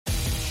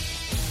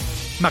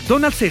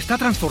McDonald's se está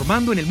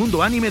transformando en el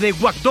mundo anime de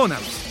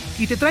McDonald's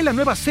y te trae la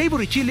nueva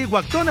Savory Chili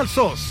McDonald's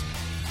Sauce.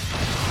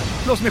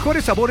 Los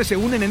mejores sabores se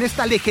unen en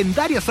esta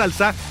legendaria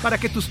salsa para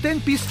que tus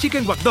 10-piece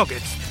chicken wack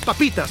nuggets,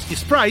 papitas y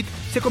Sprite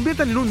se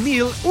conviertan en un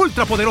meal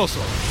ultra poderoso.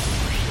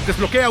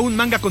 Desbloquea un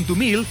manga con tu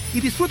meal y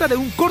disfruta de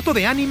un corto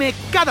de anime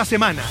cada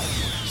semana.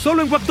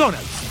 Solo en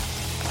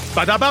McDonald's.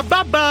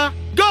 ¡Badabababa!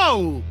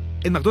 ¡Go!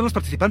 En McDonald's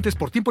participantes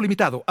por tiempo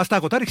limitado hasta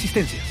agotar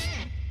existencias.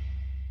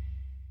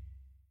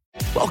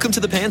 Welcome to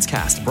the Pants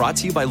Cast, brought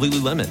to you by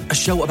Lululemon, a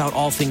show about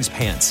all things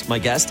pants. My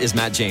guest is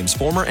Matt James,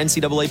 former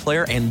NCAA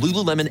player and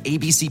Lululemon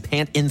ABC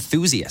pant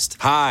enthusiast.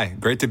 Hi,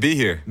 great to be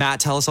here.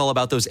 Matt, tell us all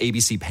about those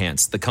ABC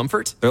pants. The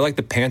comfort? They're like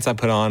the pants I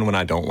put on when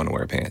I don't want to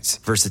wear pants.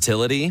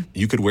 Versatility?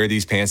 You could wear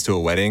these pants to a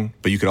wedding,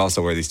 but you could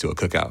also wear these to a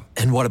cookout.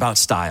 And what about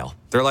style?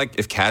 They're like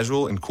if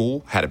casual and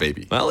cool had a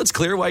baby. Well, it's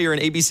clear why you're an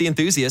ABC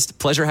enthusiast.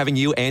 Pleasure having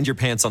you and your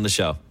pants on the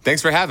show.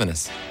 Thanks for having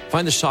us.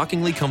 Find the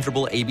shockingly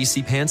comfortable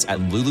ABC pants at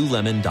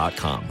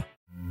Lululemon.com.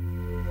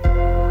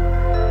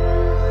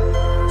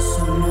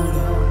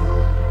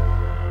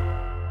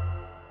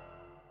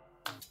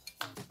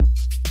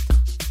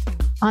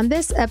 On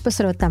this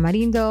episode of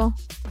Tamarindo,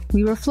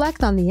 we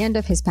reflect on the end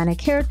of Hispanic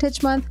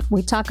Heritage Month,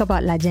 we talk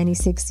about La Jenny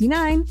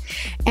 69,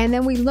 and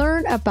then we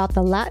learn about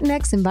the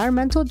Latinx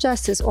environmental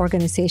justice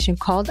organization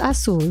called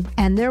Azul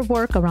and their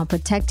work around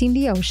protecting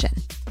the ocean.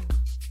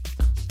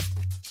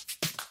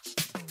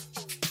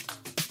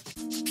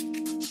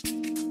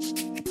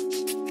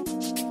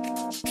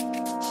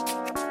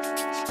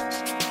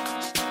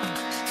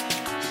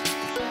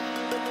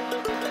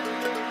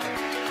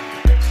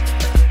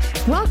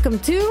 Welcome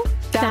to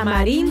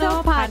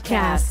Tamarindo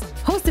Podcast,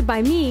 hosted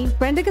by me,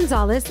 Brenda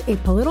Gonzalez, a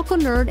political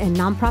nerd and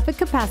nonprofit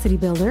capacity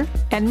builder,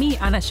 and me,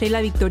 Ana Sheila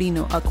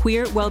Victorino, a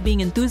queer well-being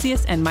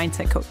enthusiast and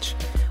mindset coach.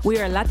 We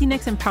are a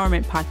Latinx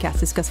empowerment podcast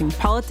discussing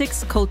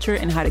politics, culture,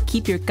 and how to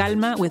keep your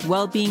calma with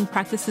well-being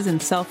practices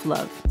and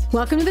self-love.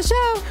 Welcome to the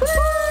show.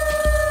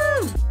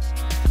 Woo!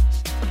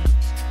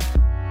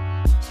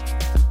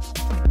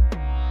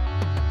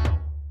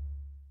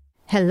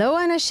 Hello,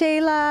 Ana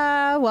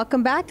Sheila.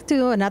 Welcome back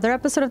to another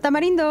episode of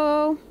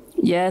Tamarindo.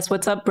 Yes,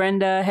 what's up,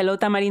 Brenda? Hello,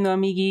 Tamarindo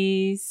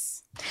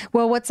amiguis.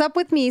 Well, what's up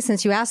with me,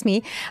 since you asked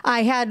me?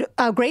 I had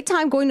a great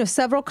time going to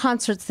several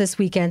concerts this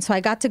weekend. So I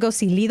got to go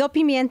see Lido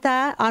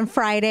Pimienta on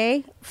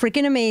Friday.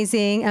 Freaking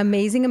amazing,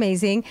 amazing,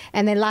 amazing.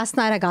 And then last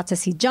night I got to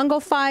see Jungle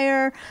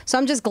Fire. So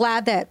I'm just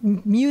glad that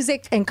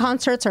music and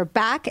concerts are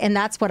back. And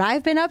that's what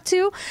I've been up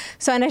to.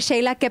 So Ana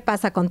Sheila, ¿qué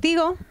pasa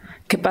contigo?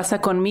 ¿Qué pasa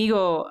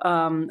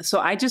conmigo? So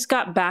I just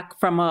got back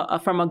from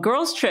a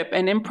girls trip,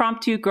 an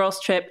impromptu girls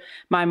trip.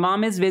 My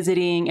mom is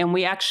visiting, and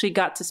we actually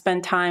got to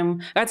spend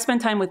time. I got to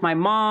spend time with my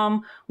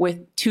mom, with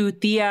two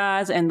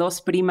tías and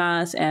dos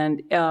primas,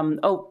 and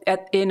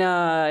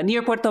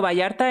near Puerto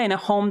Vallarta, in a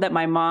home that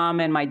my mom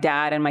and my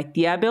dad and my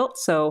tía built.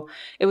 So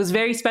it was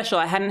very special.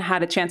 I hadn't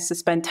had a chance to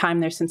spend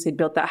time there since they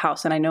built that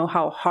house, and I know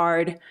how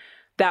hard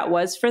that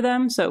was for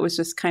them. So it was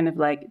just kind of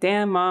like,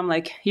 damn, mom,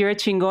 like, you're a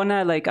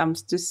chingona. Like,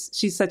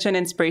 she's such an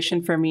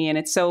inspiration for me. And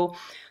it's so,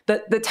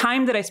 the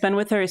time that I spend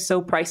with her is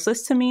so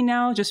priceless to me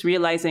now, just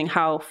realizing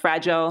how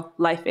fragile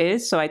life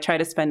is. So I try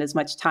to spend as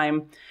much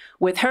time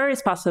with her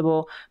as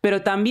possible. Pero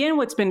también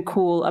what's been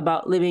cool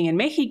about living in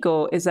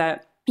Mexico is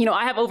that, you know,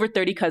 I have over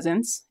 30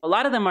 cousins. A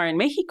lot of them are in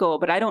Mexico,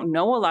 but I don't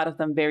know a lot of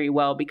them very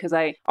well because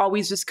I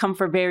always just come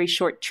for very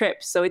short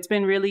trips. So it's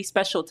been really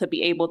special to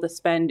be able to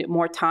spend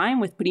more time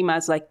with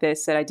primas like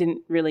this that I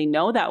didn't really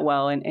know that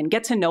well and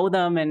get to know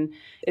them. And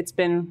it's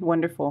been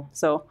wonderful.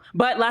 So,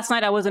 but last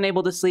night I wasn't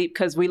able to sleep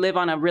because we live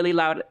on a really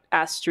loud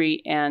ass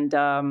street, and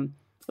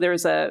there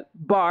was a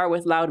bar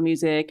with loud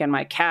music and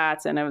my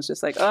cats, and I was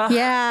just like, oh.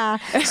 Yeah.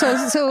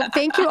 So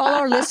thank you all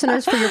our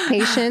listeners for your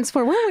patience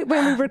for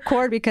when we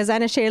record, because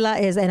Ana Sheila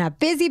is in a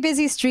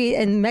busy street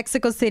in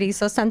Mexico City.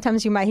 So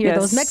sometimes you might hear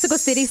those Mexico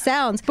City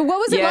sounds. But what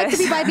was it like to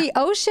be by the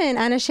ocean,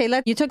 Ana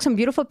Sheila? You took some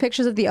beautiful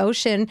pictures of the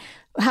ocean.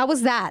 How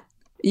was that?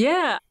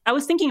 Yeah. I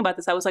was thinking about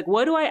this. I was like,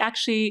 why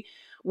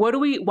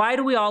do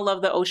we all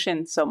love the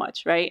ocean so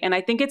much, right? And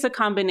I think it's a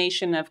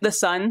combination of the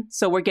sun.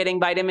 So we're getting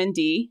vitamin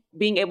D,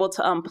 being able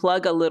to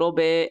unplug a little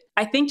bit.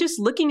 I think just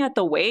looking at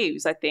the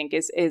waves, I think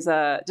is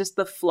just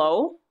the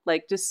flow.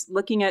 Like just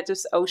looking at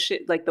just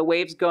ocean, like the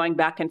waves going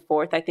back and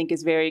forth, I think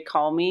is very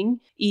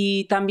calming.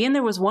 Y también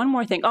there was one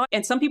more thing. Oh,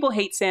 and some people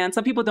hate sand.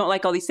 Some people don't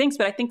like all these things,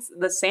 but I think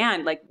the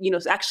sand, like, you know,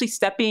 actually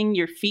stepping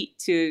your feet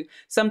to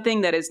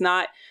something that is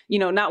not, you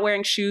know, not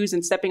wearing shoes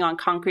and stepping on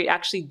concrete,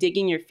 actually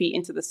digging your feet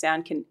into the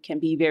sand can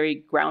be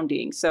very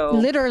grounding. So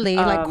literally,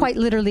 like quite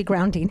literally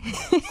grounding.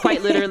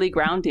 Quite literally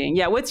grounding.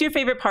 Yeah. What's your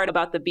favorite part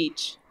about the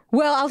beach?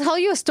 Well, I'll tell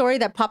you a story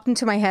that popped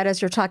into my head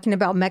as you're talking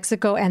about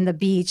Mexico and the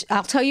beach.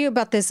 I'll tell you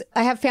about this.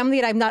 I have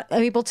family that I'm not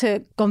able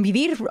to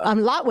convivir a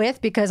lot with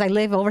because I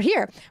live over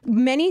here.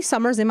 Many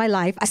summers in my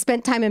life, I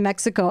spent time in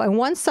Mexico. And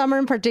one summer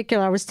in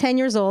particular, I was 10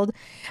 years old.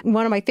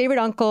 One of my favorite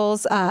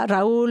uncles,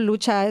 Raul,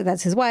 Lucha,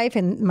 that's his wife,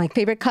 and my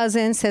favorite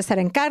cousins, Cesar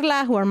and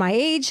Carla, who are my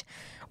age,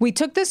 we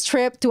took this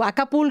trip to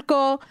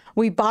Acapulco.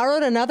 We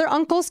borrowed another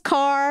uncle's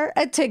car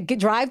to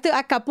drive to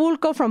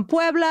Acapulco from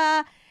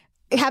Puebla,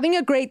 having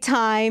a great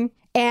time.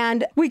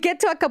 And we get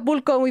to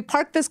Acapulco and we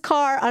park this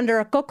car under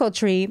a cocoa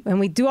tree and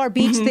we do our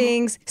beach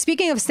things.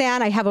 Speaking of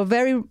sand, I have a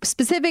very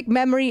specific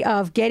memory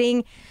of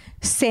getting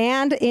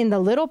sand in the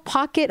little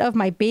pocket of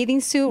my bathing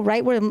suit,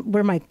 right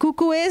where my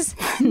cuckoo is.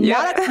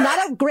 Not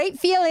a great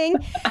feeling.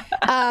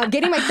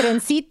 Getting my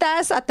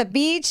trencitas at the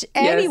beach.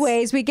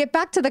 Anyways, we get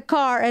back to the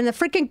car and the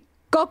freaking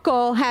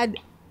coco had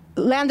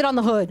landed on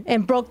the hood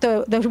and broke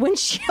the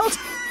windshield.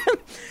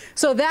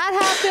 So that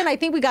happened. I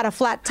think we got a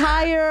flat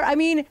tire. I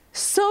mean,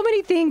 so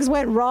many things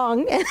went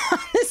wrong on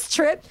this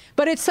trip,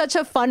 but it's such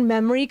a fun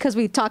memory because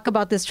we talk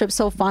about this trip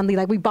so fondly.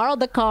 Like we borrowed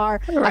the car,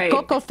 a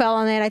coco fell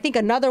on it. I think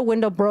another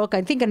window broke.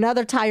 I think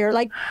another tire.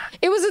 Like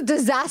it was a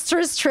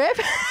disastrous trip,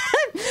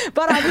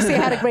 but obviously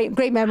I had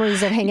great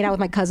memories of hanging out with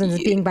my cousins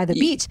and being by the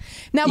beach.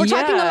 Now we're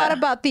talking a lot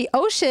about the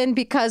ocean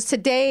because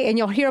today, and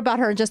you'll hear about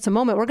her in just a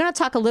moment, we're going to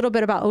talk a little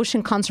bit about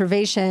ocean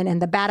conservation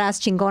and the badass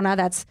chingona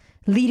that's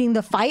leading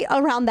the fight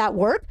around that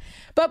work.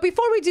 But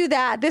before we do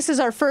that, this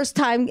is our first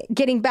time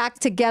getting back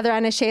together,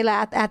 Ana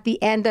Sheila, at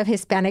the end of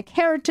Hispanic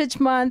Heritage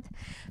Month.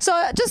 So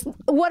just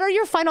what are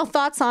your final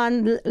thoughts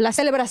on las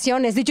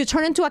celebraciones? Did you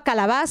turn into a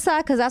calabaza?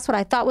 Because that's what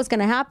I thought was going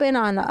to happen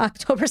on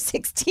October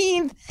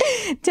 16th.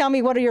 Tell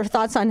me, what are your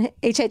thoughts on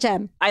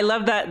HHM? I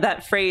love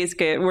that phrase,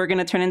 que we're going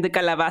to turn into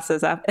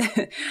calabazas.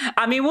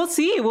 I mean, we'll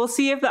see. We'll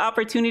see if the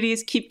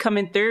opportunities keep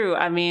coming through.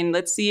 I mean,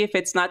 let's see if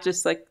it's not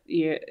just like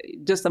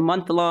just a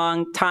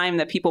month-long time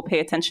that people pay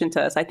attention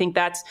to us. I think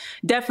that's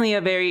definitely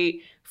a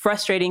very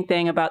frustrating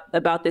thing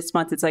about this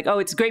month. It's like, oh,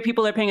 it's great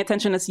people are paying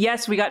attention to us.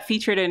 Yes, we got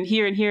featured in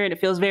here and here, and it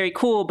feels very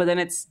cool. But then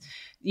it's,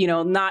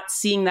 not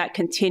seeing that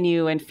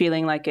continue and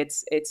feeling like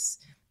it's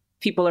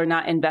people are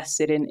not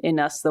invested in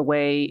us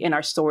in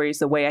our stories,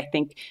 the way I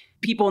think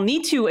people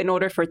need to in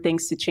order for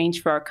things to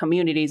change for our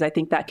communities. I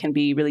think that can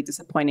be really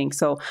disappointing.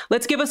 So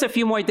let's give us a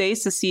few more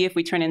days to see if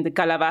we turn into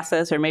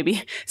calabazas or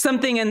maybe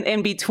something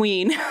in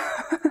between.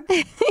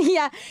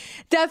 Yeah,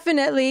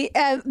 definitely.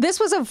 This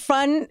was a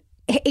fun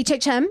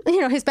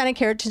HHM, Hispanic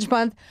Heritage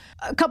Month.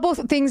 A couple of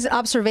things,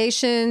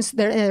 observations.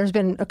 There's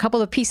been a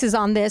couple of pieces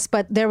on this,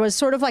 but there was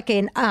sort of like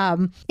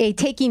a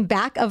taking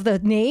back of the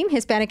name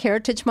Hispanic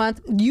Heritage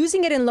Month,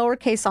 using it in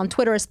lowercase on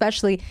Twitter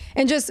especially,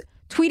 and just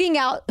tweeting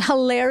out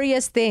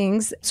hilarious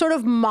things, sort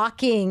of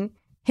mocking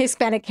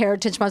Hispanic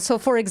Heritage Month. So,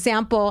 for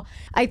example,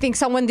 I think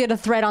someone did a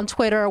thread on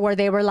Twitter where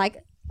they were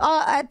like,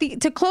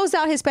 to close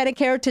out Hispanic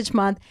Heritage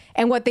Month,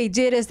 and what they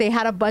did is they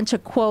had a bunch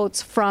of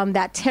quotes from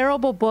that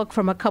terrible book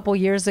from a couple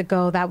years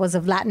ago that was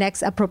of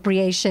Latinx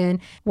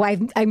appropriation. Well,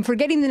 I'm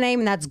forgetting the name,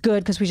 and that's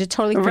good because we should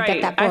totally forget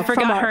that book. I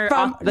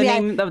forgot the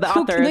name of the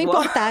author. No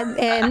importa,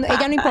 and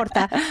ella no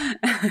importa.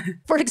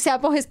 For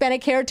example,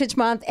 Hispanic Heritage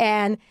Month,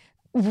 and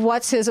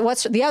what's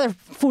the other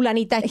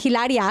fulanita,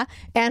 Hilaria,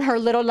 and her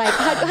little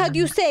how do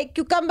you say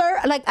cucumber?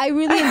 Like, I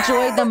really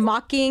enjoyed the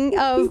mocking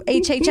of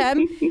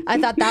HHM. I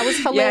thought that was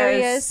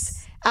hilarious. Yes.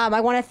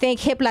 I want to thank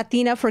Hip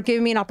Latina for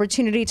giving me an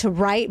opportunity to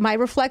write my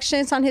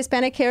reflections on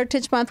Hispanic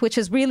Heritage Month, which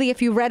is really, if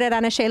you read it,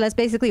 Ana Sheila, it's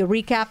basically a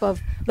recap of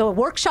the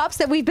workshops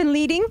that we've been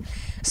leading.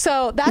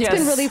 So that's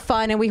been really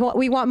fun, and we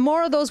want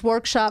more of those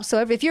workshops. So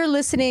if you're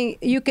listening,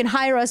 you can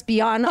hire us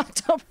beyond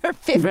October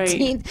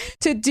 15th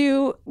to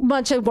do a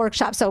bunch of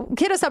workshops. So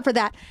hit us up for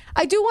that.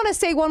 I do want to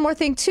say one more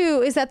thing,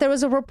 too, is that there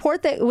was a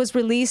report that was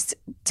released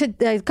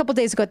a couple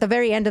days ago at the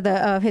very end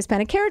of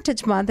Hispanic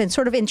Heritage Month, and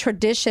sort of in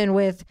tradition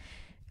with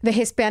the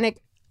Hispanic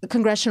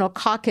Congressional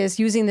Caucus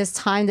using this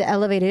time to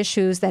elevate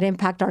issues that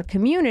impact our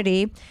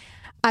community.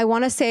 I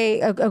want to say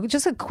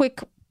just a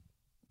quick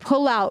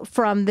pullout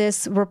from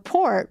this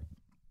report.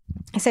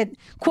 I said,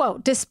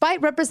 quote,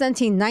 despite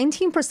representing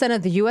 19%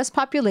 of the U.S.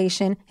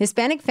 population,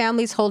 Hispanic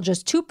families hold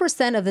just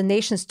 2% of the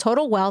nation's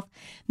total wealth.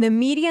 The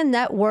median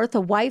net worth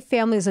of white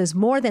families is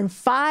more than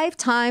 5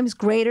 times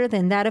greater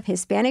than that of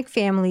Hispanic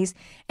families.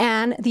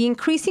 And the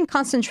increasing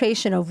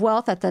concentration of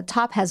wealth at the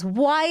top has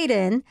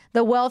widened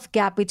the wealth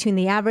gap between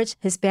the average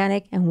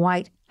Hispanic and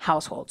white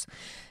households.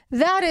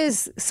 That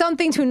is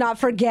something to not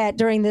forget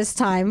during this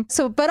time.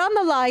 So, but on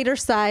the lighter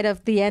side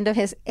of the end of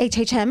his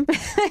HHM,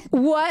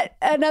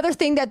 another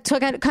thing that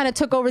kind of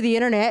took over the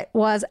internet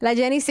was La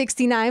Jenny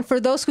 69.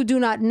 For those who do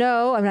not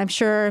know, I mean, I'm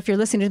sure if you're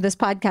listening to this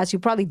podcast, you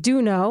probably do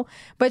know,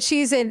 but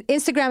she's an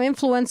Instagram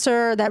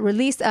influencer that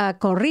released a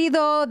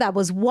corrido that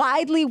was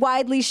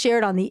widely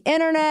shared on the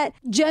internet,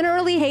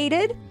 generally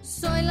hated.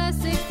 Soy la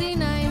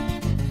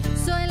 69,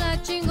 soy la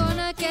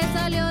chingona que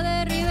salió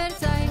de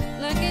Riverside,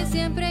 la que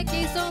siempre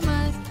quiso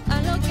más.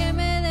 Lo que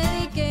me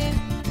dediqué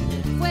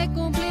fue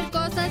cumplir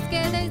cosas que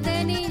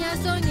desde niña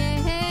soñé.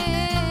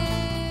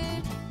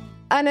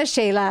 Ana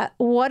Sheila,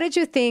 what did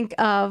you think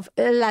of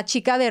La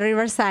Chica de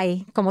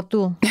Riverside, como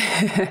tú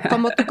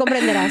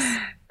comprenderás?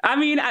 I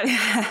mean,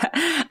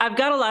 I've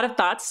got a lot of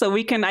thoughts, so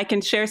I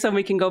can share some,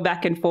 we can go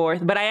back and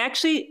forth. But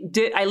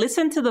I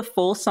listened to the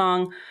full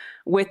song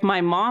with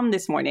my mom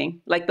this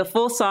morning, like the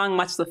full song,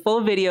 watched the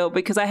full video,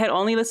 because I had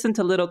only listened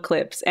to little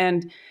clips.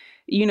 And,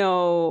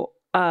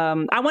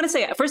 I want to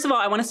say, first of all,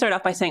 I want to start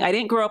off by saying I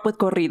didn't grow up with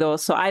corridos,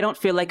 so I don't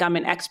feel like I'm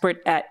an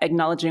expert at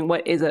acknowledging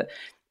what is a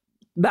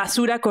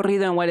basura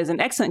corrido and what is an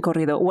excellent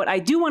corrido. What I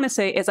do want to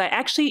say is I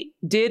actually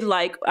did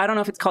like, I don't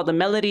know if it's called the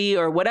melody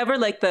or whatever,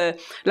 like the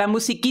la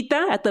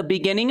musiquita at the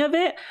beginning of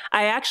it.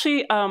 I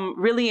actually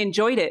really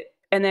enjoyed it.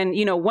 And then,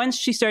 once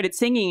she started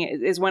singing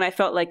is when I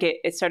felt like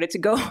it started to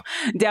go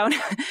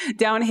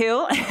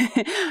downhill.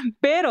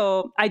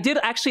 Pero I did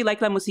actually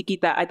like La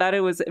Musiquita. I thought it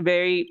was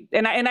very,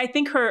 and I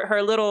think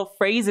her little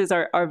phrases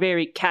are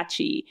very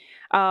catchy.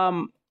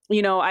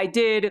 I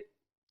did.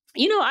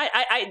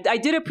 I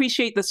did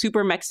appreciate the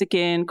super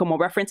Mexican como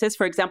references.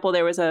 For example,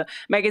 there was a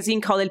magazine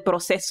called El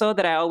Proceso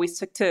that I always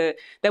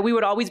that we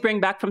would always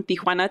bring back from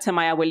Tijuana to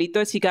my abuelito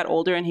as he got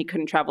older and he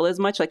couldn't travel as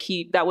much. Like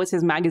that was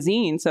his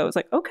magazine. So it was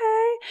like,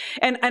 okay.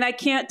 And I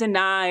can't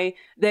deny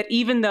that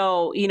even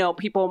though,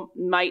 people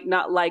might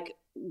not like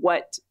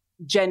what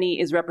Jenny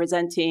is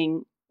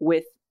representing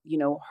with,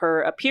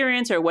 her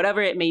appearance or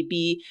whatever it may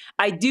be,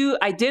 I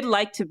did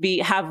like to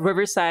have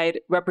Riverside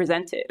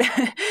represented.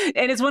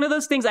 And it's one of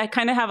those things, I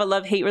kind of have a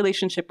love-hate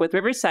relationship with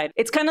Riverside.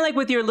 It's kind of like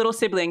with your little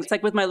siblings. It's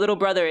like with my little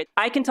brother.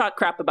 I can talk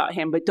crap about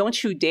him, but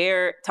don't you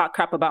dare talk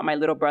crap about my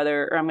little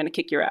brother or I'm going to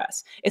kick your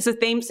ass. It's the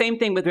same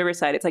thing with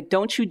Riverside. It's like,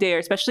 don't you dare,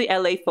 especially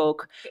LA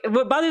folk.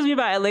 What bothers me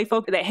about LA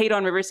folk that hate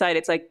on Riverside,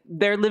 it's like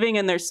they're living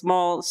in their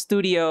small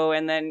studio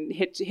and then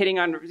hitting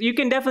on, you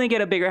can definitely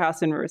get a bigger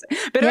house in Riverside.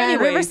 But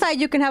anyways,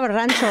 Riverside, you can have a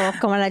rancho.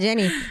 Como la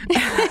Jenny.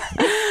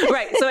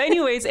 Right. So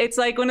anyways, it's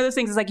like one of those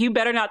things. It's like, you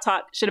better not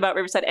talk shit about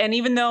Riverside. And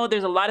even though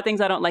there's a lot of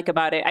things I don't like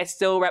about it, I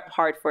still rep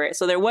hard for it.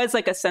 So there was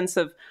like a sense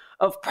of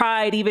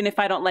pride, even if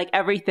I don't like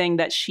everything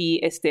that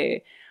she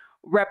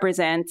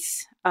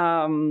represents.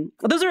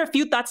 Those are a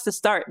few thoughts to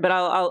start, but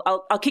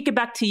I'll kick it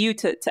back to you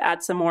to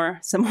add some more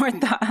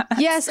thoughts.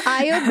 Yes,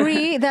 I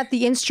agree that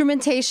the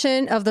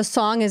instrumentation of the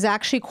song is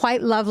actually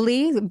quite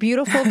lovely.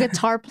 Beautiful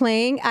guitar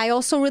playing. I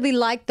also really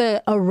like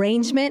the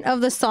arrangement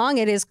of the song.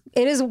 It is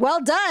well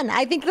done.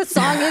 I think the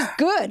song is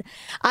good.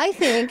 I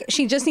think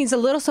she just needs a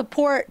little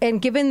support,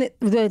 and given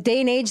the day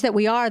and age that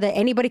we are, that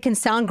anybody can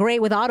sound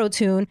great with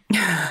auto-tune,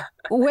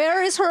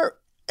 where is her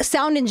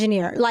sound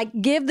engineer? Like,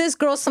 give this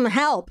girl some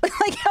help.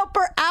 Like, help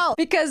her out.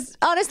 Because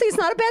honestly, it's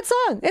not a bad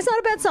song. It's not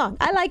a bad song.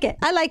 I like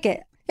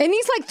it. It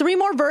needs like 3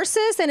 more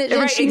verses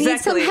and she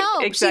needs some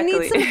help. Exactly. She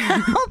needs some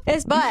help.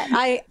 But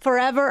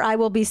I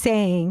will be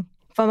saying,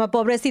 from a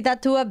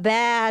pobrecita to a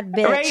bad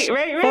bitch.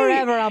 Right.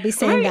 Forever I'll be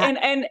saying that.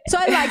 And so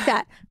I like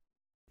that.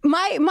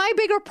 My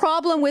bigger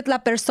problem with La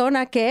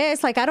Persona que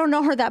es, like, I don't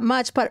know her that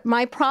much, but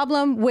my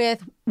problem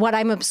with what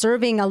I'm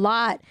observing a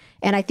lot,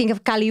 and I think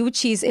of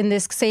Caliuchis in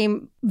this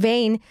same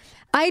vein,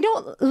 I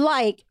don't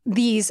like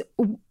these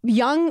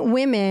young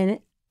women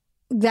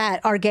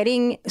that are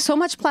getting so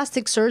much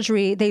plastic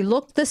surgery. They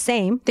look the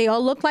same. They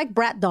all look like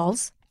brat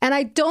dolls. And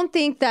I don't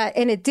think that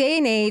in a day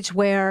and age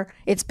where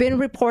it's been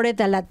reported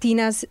that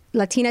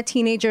Latina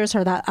teenagers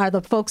are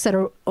the folks that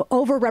are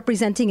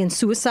overrepresenting in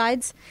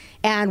suicides,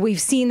 and we've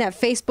seen that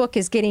Facebook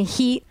is getting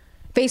heat.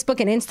 Facebook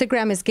and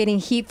Instagram is getting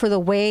heat for the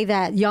way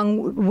that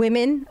young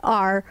women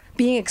are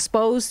being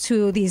exposed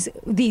to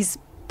these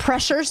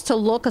pressures to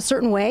look a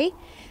certain way.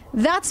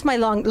 That's my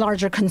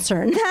larger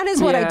concern. That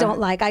is what I don't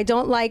like. I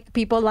don't like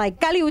people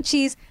like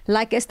Caliuchis,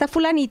 like esta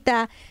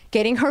fulanita,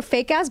 getting her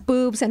fake ass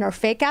boobs and her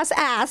fake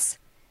ass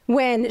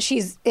when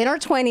she's in her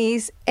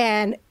 20s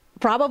and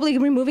probably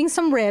removing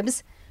some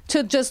ribs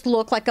to just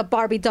look like a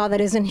Barbie doll that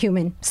isn't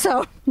human.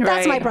 So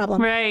that's my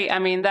problem. Right. I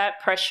mean,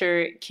 that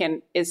pressure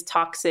is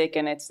toxic,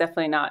 and it's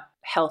definitely not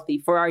healthy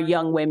for our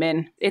young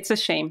women. It's a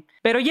shame.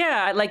 Pero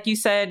yeah, like you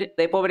said,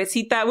 de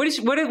pobrecita. What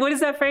is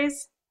that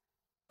phrase?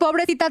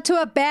 Pobrecita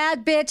to a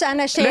bad bitch,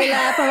 Ana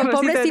Sheila. From a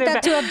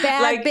pobrecita to a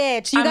bad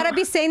bitch. You got to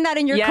be saying that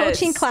in your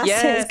coaching classes.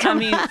 Yes,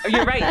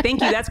 you're right.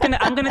 Thank you.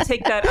 I'm going to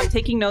take that. I'm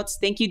taking notes.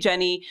 Thank you,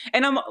 Jenny.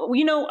 And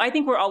I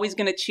think we're always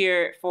going to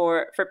cheer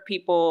for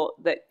people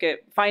that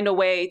find a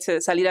way to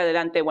salir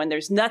adelante when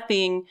there's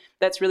nothing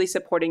that's really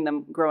supporting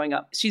them growing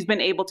up. She's been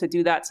able to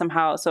do that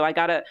somehow. So we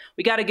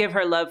got to give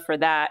her love for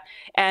that.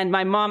 And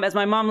my mom, as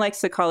my mom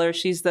likes to call her,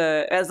 she's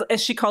as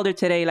she called her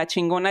today, la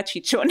chingona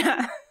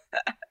chichona.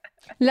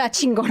 La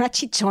chingona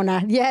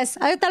chichona. Yes.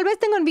 Tal vez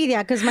tengo envidia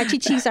because my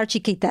chichis are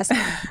chiquitas.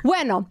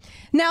 Bueno,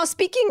 now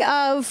speaking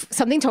of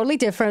something totally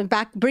different,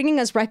 bringing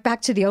us right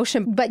back to the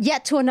ocean, but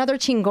yet to another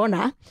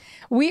chingona,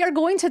 we are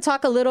going to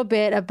talk a little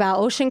bit about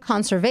ocean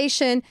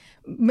conservation.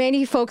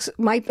 Many folks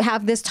might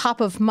have this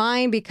top of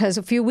mind because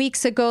a few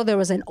weeks ago, there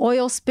was an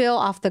oil spill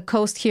off the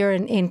coast here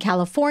in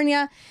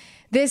California.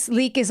 This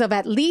leak is of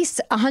at least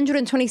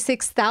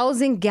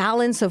 126,000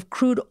 gallons of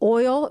crude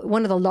oil,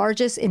 one of the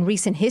largest in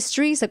recent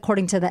histories,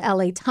 according to the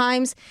LA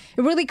Times.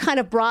 It really kind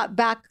of brought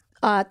back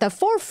at the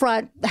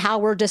forefront how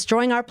we're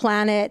destroying our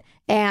planet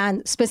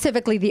and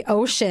specifically the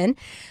ocean.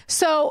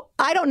 So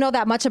I don't know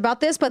that much about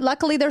this, but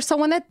luckily there's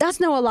someone that does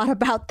know a lot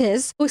about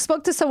this. We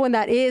spoke to someone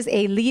that is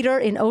a leader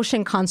in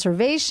ocean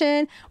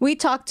conservation. We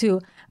talked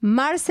to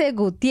Marce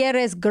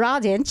Gutierrez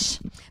Gradinch,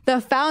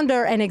 the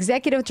founder and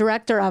executive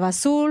director of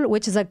Azul,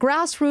 which is a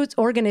grassroots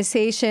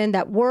organization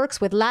that works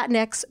with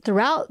Latinx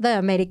throughout the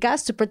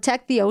Americas to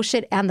protect the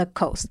ocean and the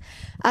coast.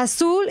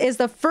 Azul is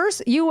the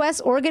first U.S.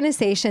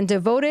 organization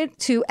devoted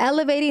to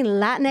elevating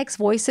Latinx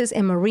voices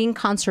in marine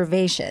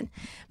conservation.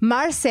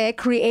 Marce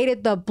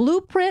created the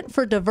blueprint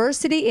for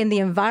diversity in the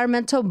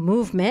environmental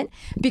movement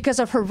because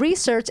of her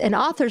research and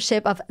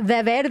authorship of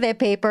The Verde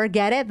Paper,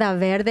 get it? The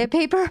Verde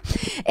Paper,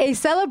 a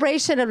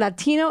celebration of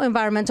Latino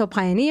environmental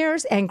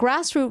pioneers and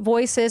grassroots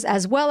voices,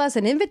 as well as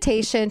an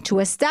invitation to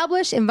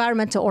establish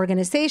environmental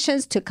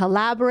organizations to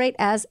collaborate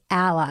as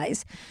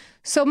allies.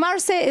 So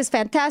Marce is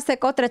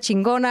fantastic, otra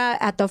chingona,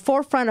 at the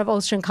forefront of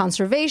ocean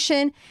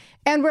conservation.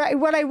 And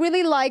what I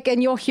really like,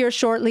 and you'll hear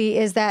shortly,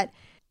 is that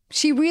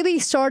she really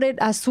started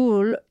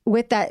Azul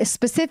with that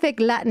specific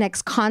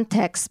Latinx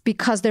context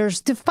because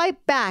there's to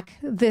fight back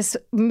this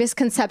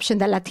misconception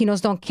that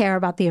Latinos don't care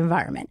about the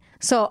environment.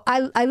 So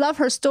I love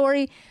her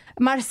story.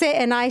 Marce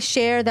and I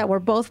share that we're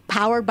both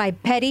powered by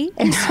petty.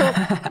 And so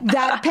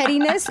that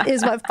pettiness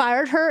is what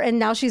fired her. And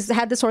now she's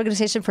had this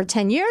organization for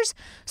 10 years.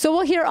 So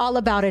we'll hear all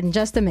about it in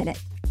just a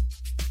minute.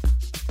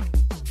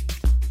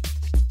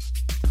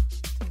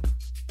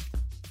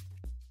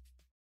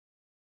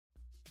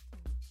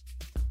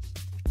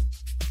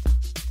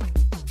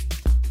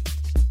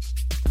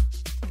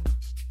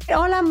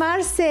 Hola,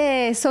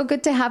 Marce. So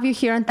good to have you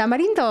here in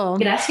Tamarindo.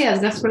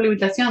 Gracias por la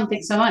invitación.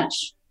 Thanks so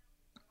much.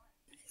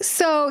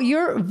 So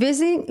you're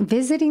visiting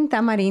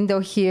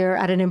Tamarindo here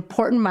at an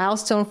important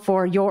milestone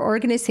for your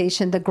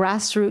organization, the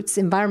Grassroots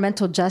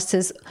Environmental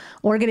Justice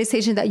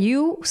organization that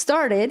you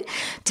started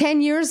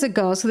 10 years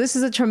ago. So this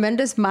is a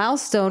tremendous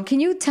milestone. Can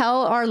you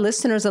tell our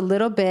listeners a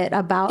little bit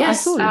about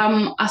Azul?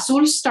 Yes,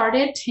 Azul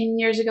started 10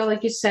 years ago,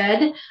 like you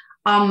said.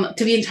 To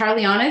be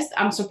entirely honest,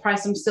 I'm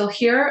surprised I'm still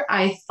here.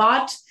 I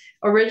thought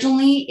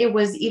originally it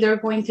was either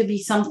going to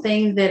be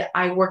something that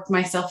I worked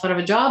myself out of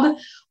a job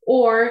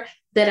or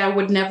that I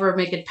would never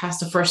make it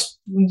past the first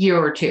year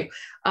or two.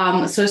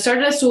 So I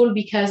started Azul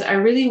because I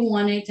really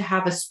wanted to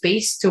have a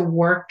space to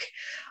work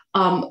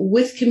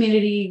with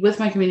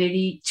my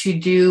community to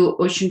do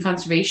ocean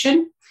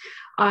conservation.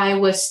 I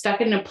was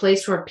stuck in a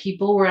place where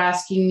people were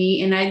asking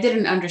me, and I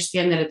didn't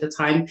understand that at the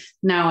time.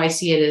 Now I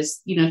see it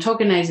as,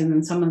 tokenizing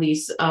and some of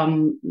these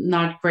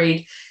not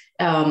great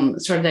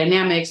sort of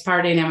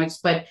power dynamics,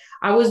 but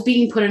I was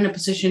being put in a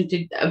position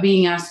to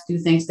being asked to do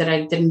things that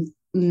I didn't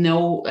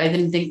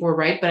think were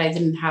right, but I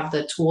didn't have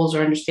the tools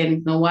or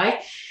understanding to know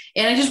why.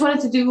 And I just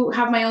wanted to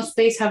have my own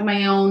space, have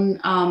my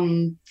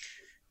own,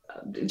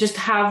 just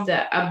have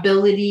the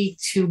ability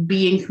to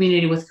be in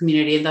community with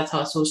community. And that's how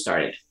Azul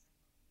started.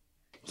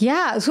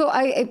 Yeah. So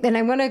I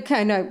want to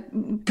kind of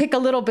pick a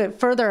little bit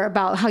further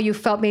about how you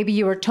felt maybe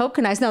you were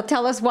tokenized. Now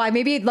tell us why,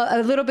 maybe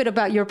a little bit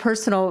about your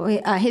personal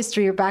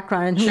history or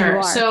background and who you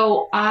are.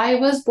 So I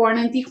was born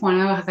in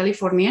Tijuana, Baja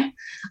California.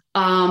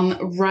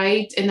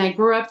 And I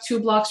grew up 2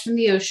 blocks from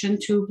the ocean,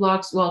 2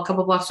 blocks, well, a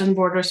couple blocks from the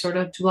border, sort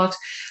of 2 blocks,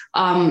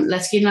 La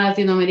Esquina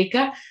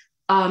Latinoamérica.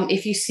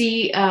 If you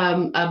see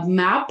a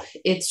map,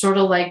 it's sort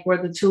of like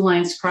where the 2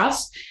 lines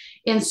cross.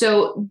 And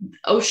so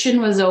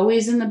ocean was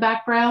always in the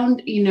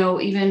background,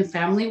 even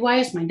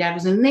family-wise. My dad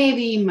was in the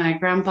Navy. My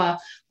grandpa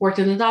worked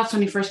in the docks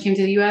when he first came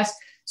to the U.S.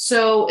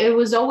 So it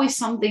was always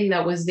something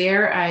that was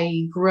there.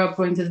 I grew up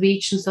going to the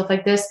beach and stuff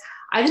like this.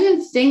 I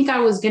didn't think I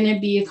was going to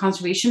be a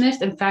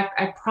conservationist. In fact,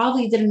 I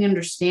probably didn't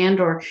understand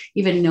or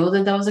even know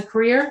that was a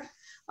career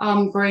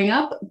growing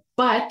up.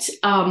 But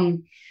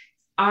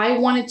I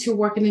wanted to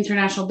work in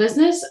international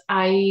business.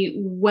 I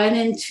went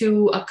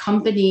into a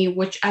company,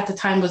 which at the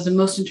time was the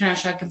most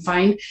international I could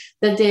find,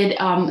 that did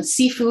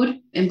seafood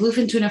and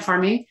bluefin tuna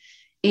farming.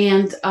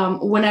 And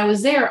when I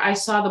was there, I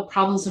saw the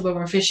problems of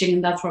overfishing,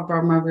 and that's what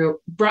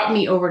brought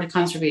me over to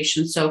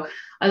conservation. So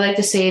I like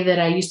to say that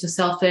I used to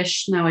sell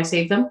fish. Now I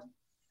save them.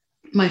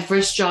 My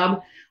first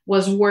job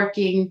was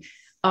working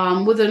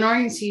with an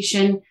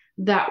organization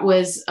that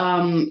was,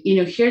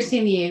 here in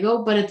San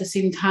Diego, but at the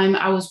same time,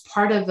 I was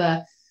part of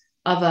a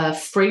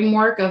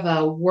framework, of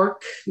a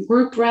work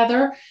group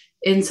rather,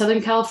 in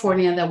Southern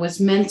California that was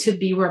meant to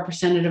be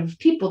representative of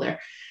people there.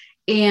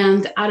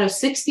 And out of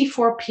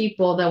 64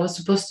 people that was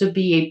supposed to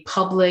be a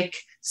public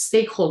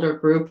stakeholder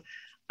group,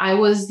 I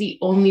was the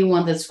only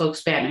one that spoke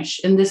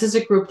Spanish. And this is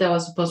a group that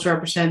was supposed to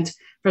represent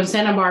from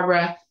Santa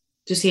Barbara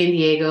to San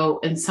Diego,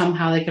 and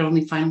somehow they could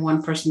only find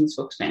one person that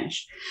spoke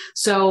Spanish.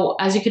 So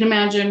as you can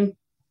imagine,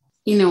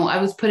 I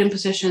was put in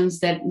positions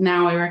that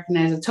now I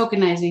recognize as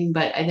tokenizing,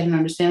 but I didn't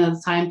understand at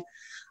the time.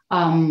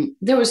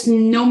 There was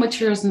no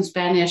materials in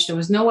Spanish. There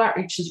was no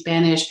outreach in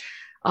Spanish.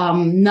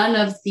 None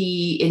of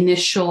the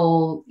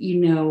initial,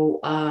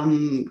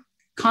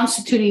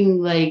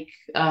 constituting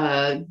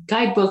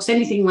guidebooks,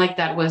 anything like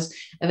that was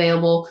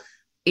available.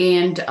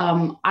 And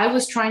I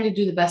was trying to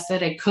do the best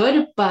that I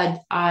could,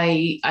 but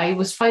I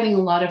was fighting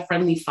a lot of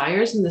friendly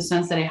fires in the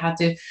sense that I had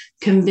to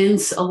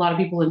convince a lot of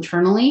people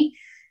internally.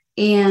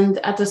 And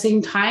at the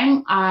same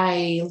time,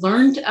 I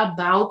learned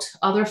about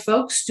other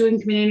folks doing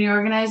community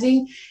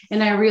organizing,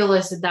 and I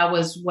realized that that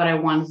was what I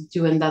wanted to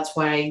do. And that's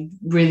why I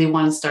really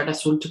want to start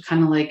Azul, to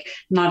kind of like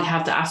not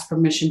have to ask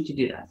permission to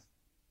do that.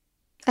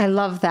 I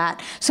love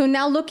that. So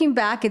now looking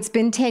back, it's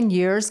been 10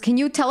 years. Can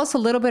you tell us a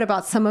little bit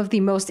about some of the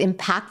most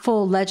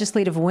impactful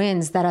legislative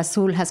wins that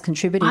Azul has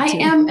contributed to?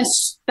 I am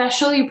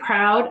especially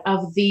proud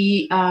of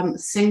the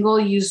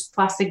single-use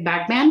plastic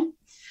bag ban.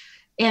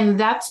 And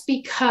that's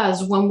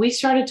because when we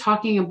started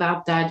talking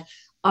about that,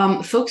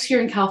 folks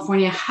here in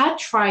California had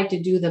tried to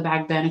do the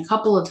bag ban a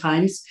couple of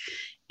times.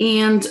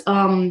 And,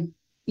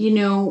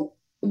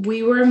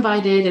 we were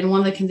invited, and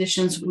one of the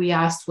conditions we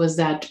asked was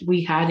that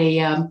we had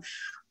a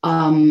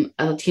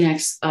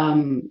Latinx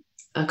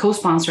a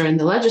co-sponsor in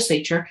the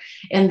legislature.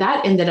 And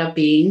that ended up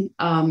being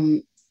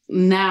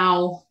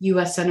now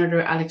U.S.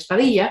 Senator Alex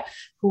Padilla,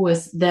 who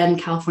was then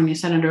California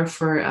Senator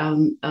for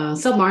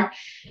Silmar.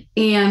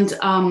 And,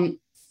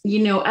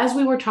 as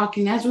we were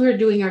talking, as we were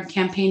doing our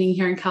campaigning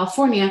here in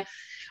California,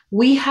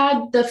 we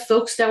had the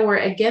folks that were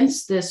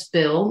against this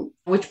bill,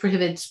 which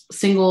prohibits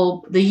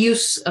the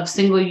use of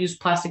single-use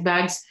plastic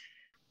bags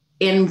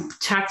and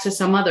taxes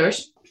some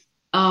others.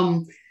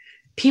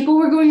 People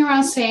were going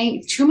around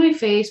saying to my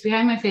face,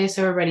 behind my face,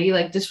 everybody,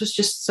 like this was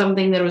just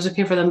something that was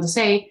okay for them to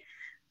say,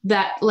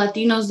 that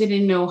Latinos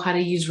didn't know how to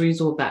use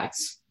reusable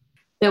bags,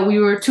 that we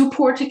were too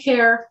poor to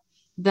care,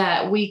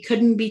 that we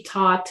couldn't be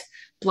taught,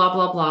 blah,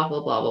 blah, blah,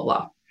 blah, blah, blah,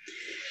 blah.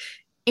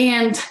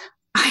 And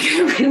I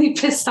got really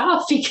pissed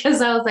off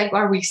because I was like,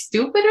 are we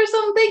stupid or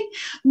something?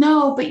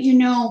 No, but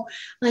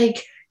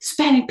like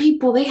Hispanic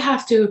people, they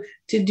have to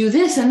do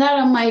this and that.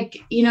 I'm like,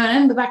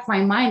 and in the back of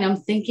my mind, I'm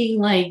thinking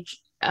like,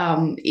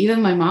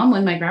 even my mom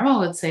and my grandma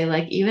would say,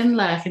 like, even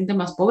la gente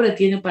más pobre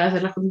tiene para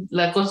hacer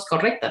las cosas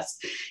correctas,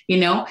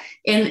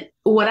 And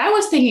what I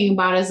was thinking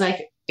about is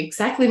like,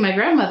 exactly my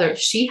grandmother,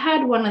 she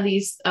had one of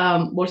these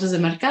bolsas de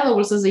mercado,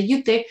 bolsas de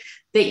yute,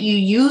 that you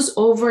use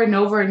over and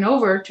over and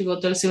over to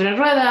go to el Cibre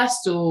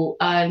Ruedas, to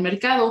el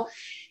mercado.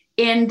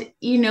 And,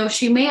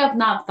 she may have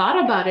not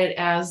thought about it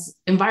as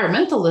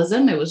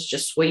environmentalism. It was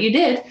just what you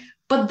did.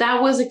 But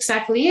that was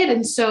exactly it.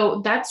 And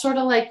so that's sort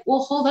of like,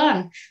 well, hold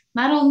on.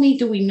 Not only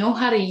do we know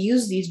how to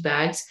use these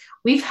bags,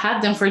 we've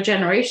had them for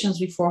generations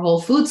before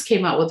Whole Foods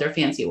came out with their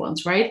fancy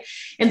ones, right?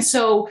 And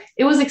so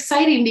it was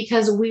exciting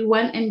because we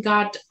went and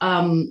got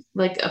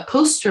like a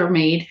poster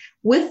made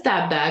with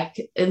that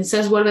bag and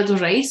says, Vuelve tus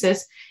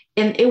raíces.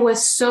 And it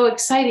was so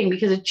exciting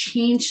because it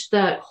changed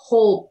the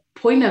whole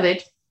point of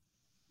it,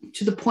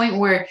 to the point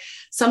where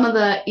some of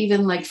the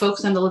even like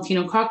folks in the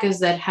Latino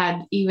caucus that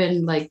had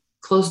even like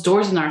closed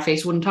doors in our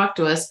face, wouldn't talk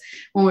to us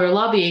when we were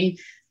lobbying,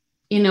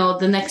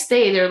 the next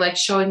day they're like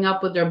showing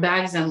up with their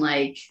bags and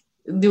like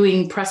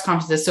doing press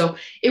conferences. So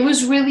it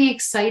was really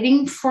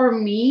exciting for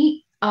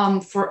me,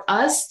 for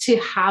us to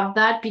have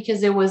that,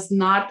 because it was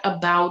not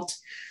about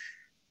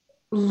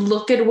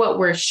look at what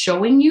we're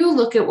showing you,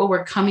 look at what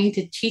we're coming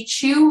to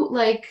teach you,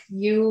 like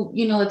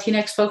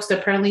Latinx folks that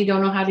apparently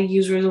don't know how to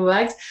use reusable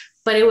bags.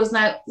 But it was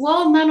not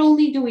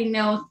only do we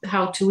know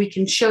how to, we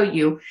can show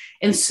you.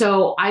 And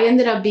so I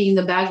ended up being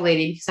the bag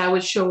lady, because I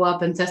would show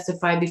up and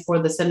testify before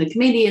the Senate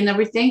committee and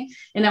everything,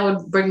 and I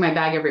would bring my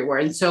bag everywhere.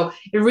 And so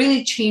it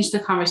really changed the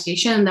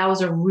conversation. And that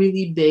was a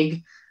really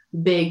big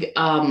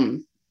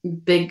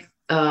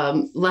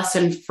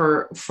lesson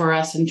for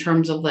us in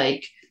terms of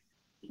like,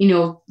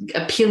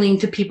 appealing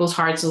to people's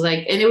hearts.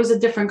 And it was a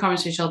different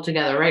conversation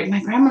altogether, right?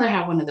 My grandmother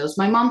had one of those.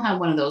 My mom had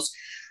one of those.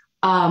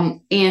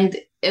 And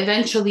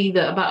eventually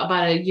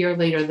about a year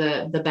later,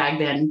 the bag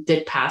ban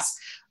did pass.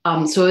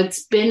 So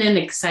it's been an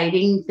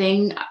exciting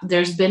thing.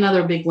 There's been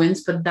other big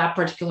wins, but that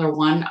particular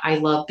one I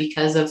love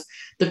because of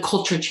the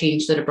culture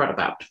change that it brought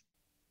about.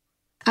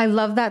 I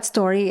love that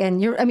story.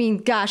 And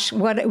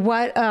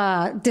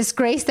what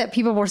disgrace that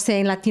people were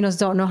saying Latinos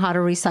don't know how to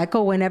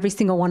recycle, when every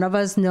single one of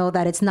us know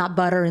that it's not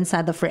butter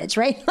inside the fridge,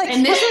 right?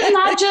 And this is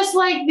not just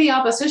like the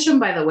opposition,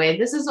 by the way.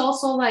 This is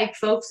also like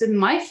folks in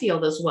my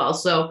field as well.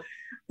 So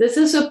this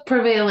is a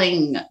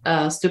prevailing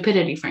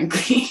stupidity,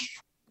 frankly.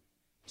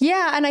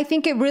 Yeah, and I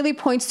think it really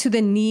points to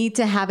the need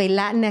to have a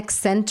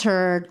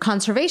Latinx-centered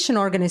conservation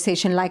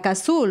organization like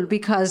Azul,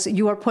 because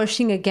you are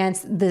pushing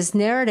against this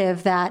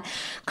narrative that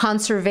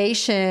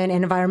conservation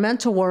and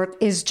environmental work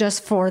is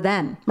just for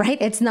them,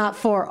 right? It's not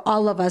for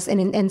all of us,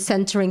 and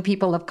centering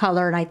people of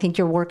color. And I think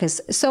your work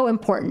is so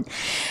important.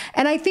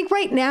 And I think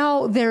right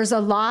now there's a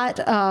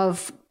lot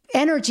of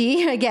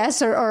energy, I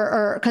guess,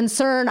 or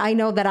concern. I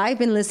know that I've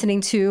been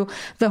listening to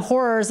the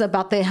horrors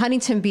about the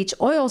Huntington Beach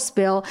oil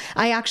spill.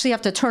 I actually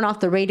have to turn off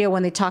the radio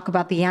when they talk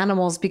about the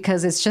animals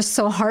because it's just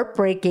so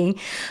heartbreaking.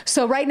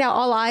 So right now,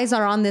 all eyes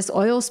are on this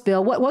oil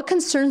spill. What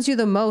concerns you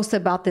the most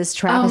about this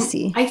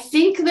travesty? I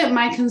think that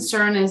my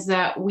concern is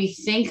that we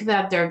think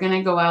that they're going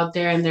to go out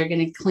there and they're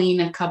going to clean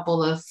a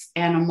couple of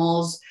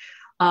animals.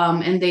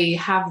 And they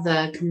have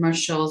the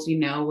commercials,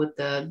 with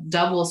the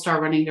Dove will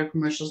start running their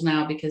commercials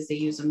now because they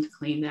use them to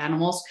clean the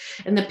animals.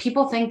 And the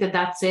people think that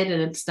that's it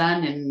and it's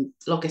done and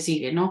lo que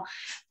sigue, no?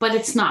 But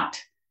it's not.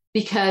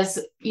 because,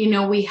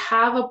 we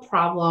have a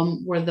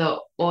problem where the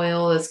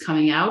oil is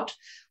coming out.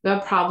 We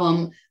have a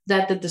problem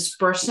that the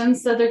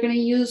dispersants that they're going to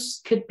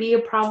use could be a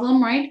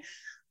problem, right?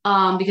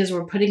 Because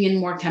we're putting in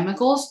more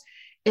chemicals.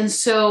 And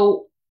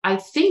so I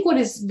think what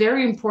is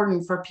very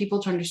important for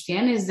people to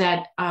understand is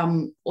that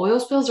oil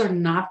spills are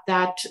not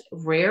that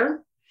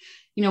rare.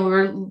 We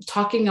were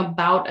talking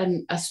about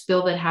a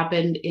spill that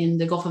happened in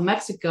the Gulf of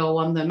Mexico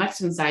on the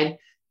Mexican side,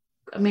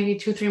 maybe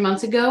 2-3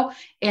 months ago.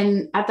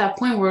 And at that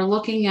point, we're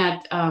looking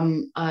at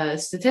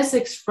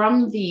statistics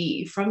from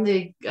the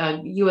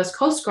U.S.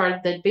 Coast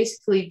Guard that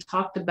basically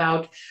talked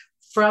about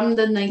from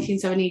the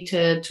 1970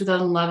 to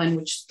 2011,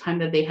 which is the time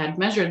that they had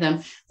measured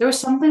them, there was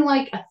something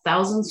like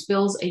 1,000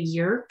 spills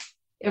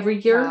every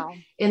year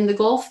in the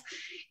Gulf.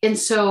 And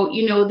so,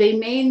 they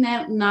may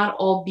not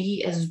all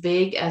be as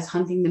big as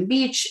Huntington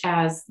Beach,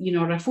 as,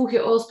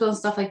 Refugio oil spill and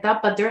stuff like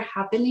that, but they're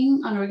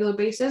happening on a regular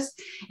basis,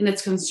 and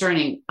it's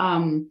concerning.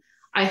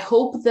 I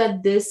hope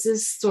that this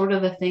is sort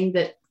of the thing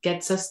that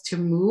gets us to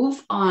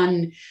move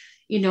on,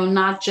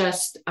 not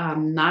just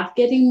not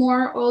getting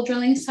more oil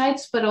drilling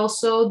sites, but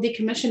also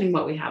decommissioning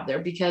what we have there,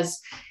 because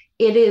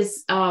it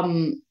is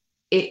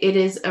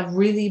a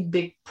really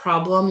big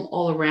problem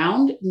all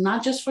around,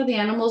 not just for the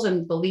animals.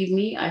 And believe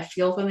me, I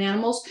feel for the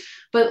animals,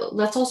 but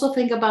let's also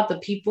think about the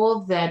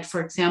people that,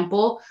 for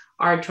example,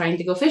 are trying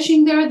to go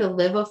fishing there, that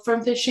live up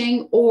from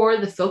fishing, or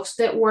the folks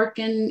that work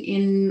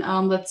in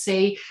let's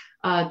say,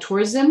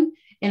 tourism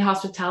and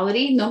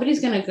hospitality. Nobody's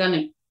going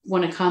to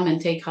want to come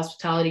and take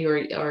hospitality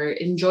or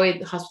enjoy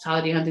the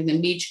hospitality in Huntington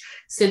Beach,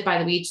 sit by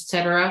the beach,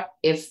 etc.,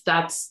 if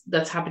that's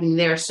happening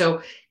there.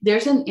 So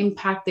there's an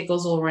impact that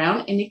goes all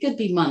around, and it could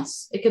be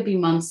months.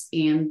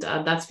 And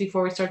that's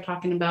before we start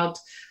talking about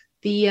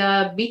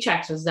the beach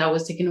access that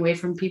was taken away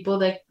from people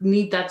that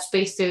need that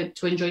space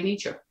to enjoy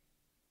nature.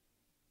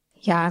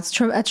 Yeah, it's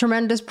a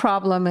tremendous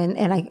problem,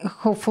 and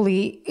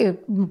hopefully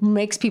it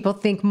makes people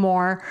think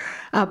more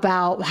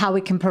about how we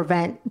can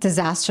prevent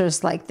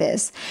disasters like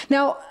this.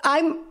 Now,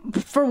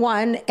 for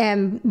one,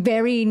 am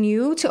very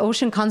new to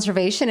ocean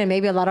conservation, and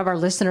maybe a lot of our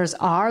listeners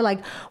are.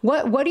 Like,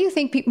 what do you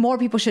think more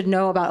people should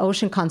know about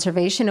ocean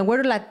conservation, and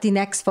where do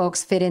Latinx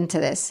folks fit into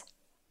this?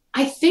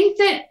 I think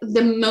that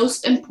the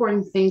most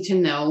important thing to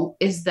know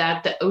is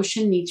that the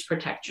ocean needs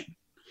protection.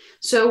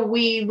 So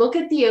we look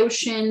at the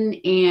ocean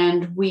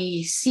and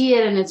we see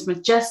it, and it's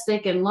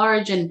majestic and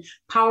large and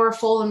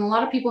powerful. And a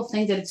lot of people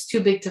think that it's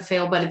too big to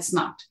fail, but it's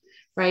not,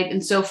 right?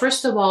 And so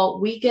first of all,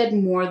 we get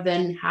more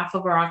than half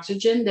of our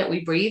oxygen that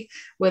we breathe,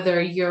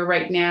 whether you're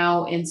right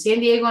now in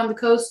San Diego on the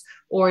coast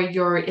or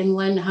you're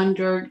inland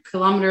 100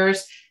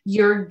 kilometers,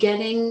 you're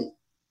getting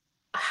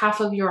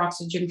half of your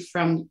oxygen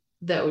from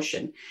the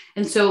ocean.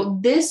 And so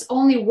this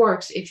only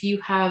works if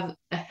you have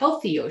a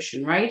healthy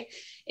ocean, right?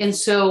 And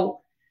so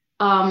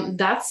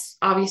that's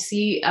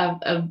obviously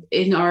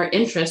in our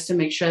interest to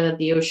make sure that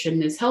the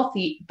ocean is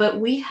healthy,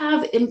 but we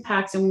have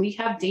impacts and we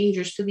have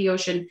dangers to the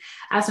ocean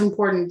as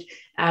important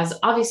as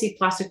obviously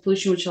plastic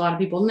pollution, which a lot of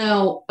people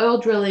know, oil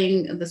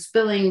drilling, the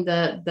spilling,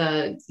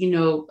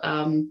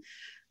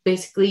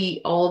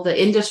 basically all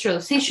the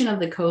industrialization of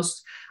the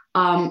coast,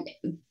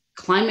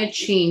 climate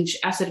change,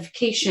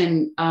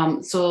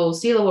 acidification, so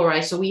sea level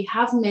rise. So we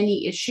have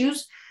many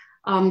issues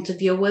to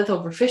deal with,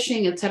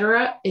 overfishing,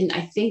 etc. And I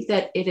think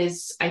that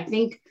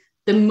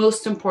the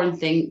most important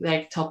thing that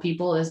I tell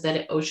people is that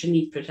the ocean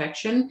needs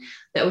protection.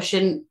 The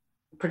ocean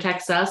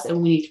protects us,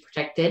 and we need to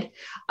protect it.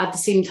 At the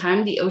same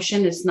time, the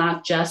ocean is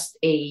not just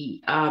a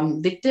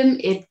victim.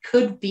 It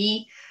could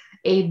be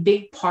a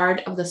big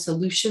part of the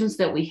solutions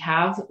that we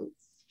have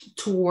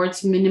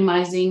towards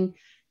minimizing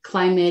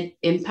climate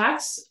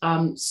impacts.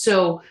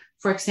 So,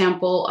 for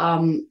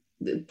example,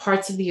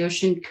 parts of the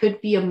ocean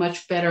could be a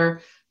much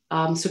better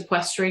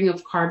sequestering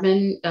of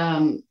carbon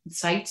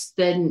sites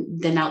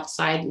than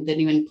outside, than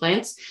even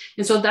plants.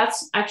 And so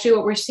that's actually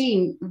what we're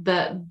seeing.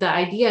 The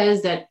idea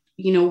is that,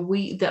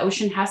 the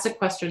ocean has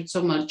sequestered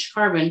so much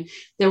carbon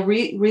that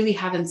we really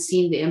haven't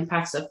seen the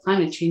impacts of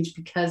climate change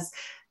because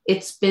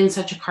it's been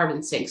such a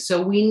carbon sink.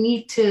 So we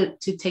need to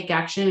take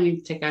action, and we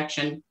need to take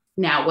action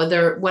now,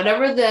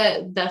 whatever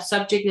the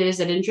subject is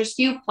that interests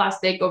you,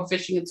 plastic,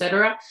 overfishing,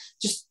 etc.,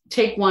 just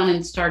take one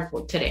and start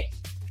today.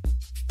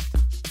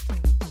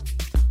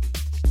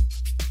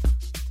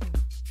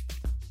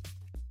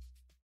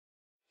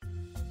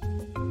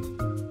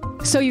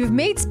 So you've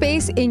made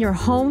space in your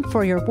home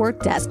for your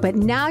work desk, but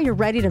now you're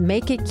ready to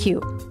make it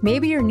cute.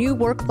 Maybe your new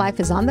work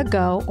life is on the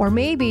go, or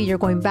maybe you're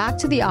going back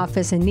to the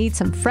office and need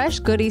some fresh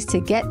goodies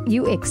to get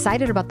you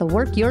excited about the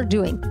work you're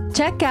doing.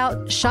 Check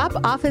out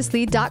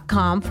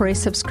shopofficelead.com for a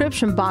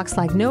subscription box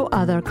like no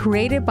other,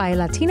 created by a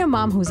Latina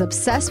mom who's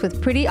obsessed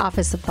with pretty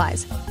office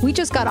supplies. We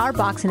just got our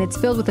box, and it's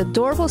filled with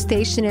adorable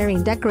stationery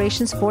and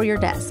decorations for your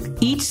desk.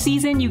 Each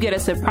season, you get a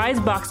surprise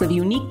box of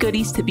unique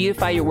goodies to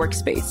beautify your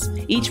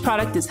workspace. Each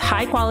product is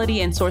high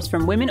quality and sourced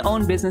from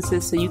women-owned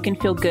businesses, so you can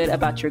feel good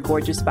about your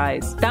gorgeous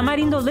buys.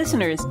 Tamarindo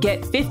listeners, listeners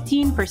get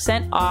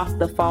 15% off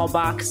the fall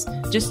box.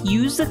 Just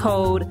use the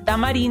code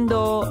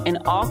Tamarindo in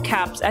all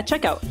caps at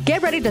checkout.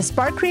 Get ready to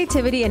spark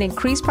creativity and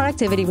increase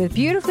productivity with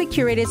beautifully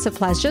curated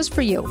supplies just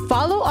for you.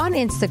 Follow on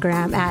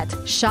Instagram at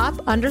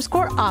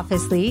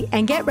shop_officely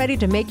and get ready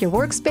to make your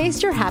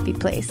workspace your happy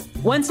place.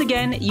 Once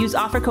again, use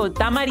offer code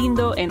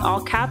Tamarindo in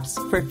all caps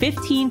for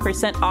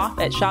 15% off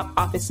at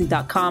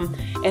shopofficely.com,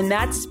 and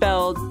that's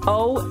spelled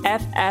OFFICELY.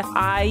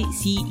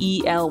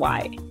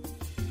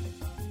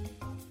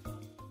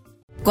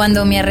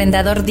 Cuando mi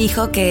arrendador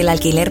dijo que el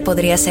alquiler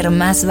podría ser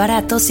más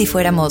barato si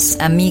fuéramos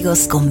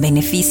amigos con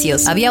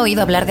beneficios. Había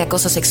oído hablar de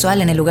acoso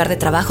sexual en el lugar de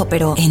trabajo,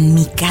 pero en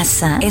mi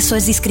casa, eso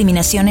es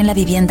discriminación en la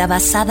vivienda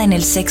basada en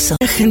el sexo.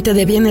 La gente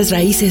de bienes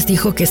raíces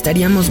dijo que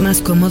estaríamos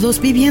más cómodos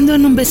viviendo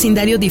en un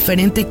vecindario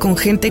diferente con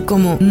gente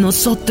como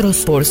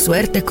nosotros. Por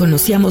suerte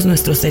conocíamos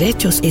nuestros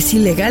derechos. Es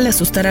ilegal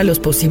asustar a los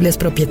posibles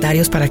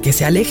propietarios para que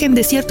se alejen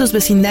de ciertos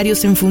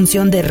vecindarios en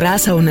función de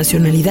raza o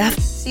nacionalidad.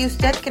 Si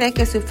usted cree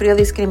que sufrió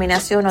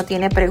discriminación o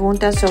tiene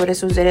preguntas sobre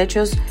sus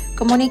derechos,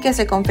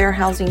 comuníquese con Fair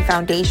Housing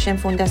Foundation,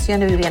 Fundación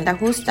de Vivienda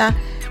Justa,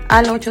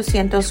 al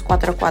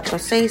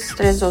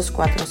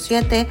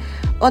 800-446-3247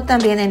 o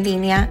también en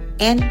línea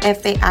en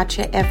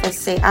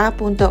fhfca.org.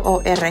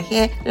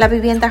 La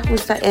vivienda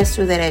justa es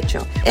su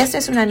derecho. Este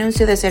es un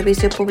anuncio de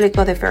servicio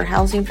público de Fair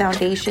Housing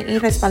Foundation y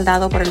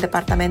respaldado por el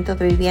Departamento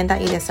de Vivienda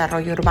y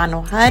Desarrollo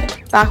Urbano HUD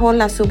bajo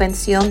la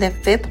subvención de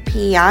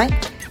FIP-PI,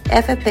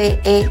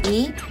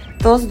 FPEI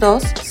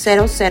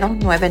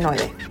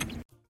 220099.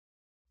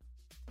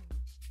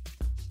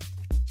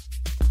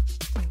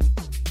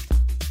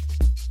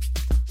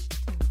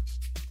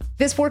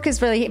 This work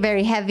is really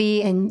very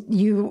heavy, and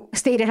you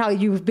stated how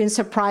you've been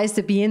surprised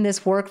to be in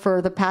this work for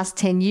the past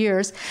 10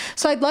 years.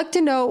 So I'd like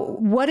to know,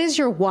 what is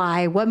your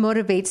why? What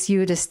motivates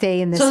you to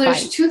stay in this fight?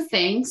 There's two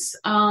things.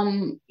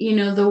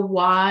 The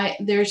why,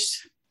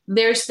 there's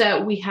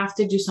that we have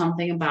to do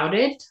something about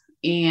it.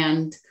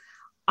 And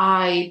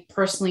I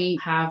personally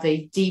have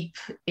a deep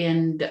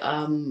and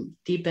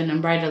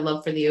unbridled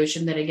love for the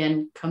ocean that,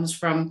 again, comes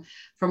from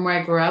where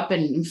I grew up.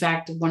 And in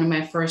fact, one of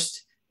my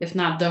first, if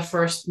not the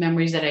first,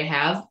 memories that I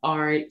have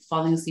are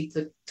falling asleep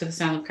to the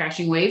sound of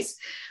crashing waves.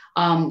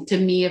 To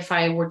me, if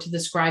I were to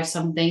describe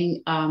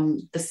something,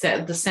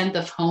 the scent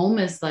of home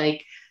is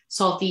like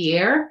salty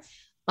air.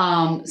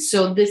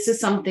 So this is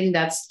something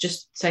that's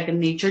just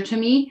second nature to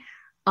me.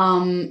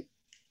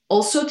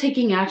 Also,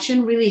 taking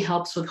action really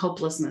helps with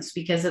hopelessness,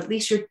 because at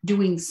least you're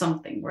doing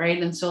something,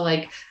 right? And so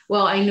I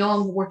know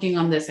I'm working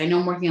on this. I know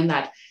I'm working on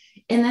that.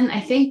 And then I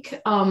think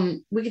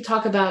we could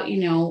talk about,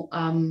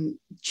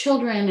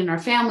 children and our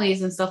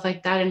families and stuff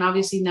like that. And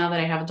obviously now that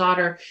I have a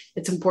daughter,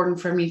 it's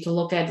important for me to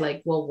look at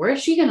where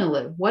is she going to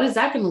live? What is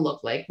that going to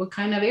look like? What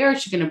kind of air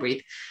is she going to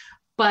breathe?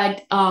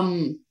 But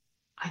I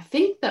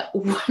think that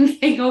one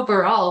thing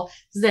overall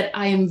is that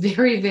I am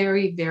very,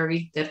 very,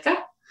 very terca.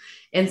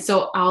 And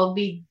so I'll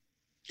be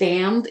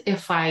damned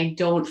if I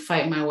don't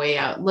fight my way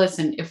out.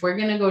 Listen, if we're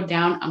going to go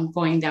down, I'm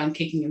going down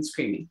kicking and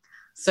screaming.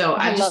 So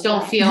I just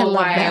don't feel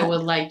why I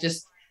would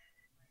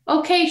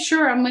okay,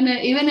 sure, I'm going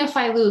to, even if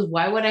I lose,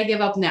 why would I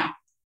give up now?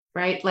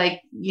 Right?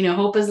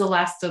 Hope is the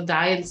last to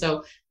die. And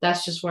so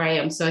that's just where I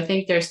am. So I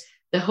think there's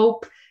the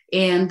hope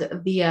and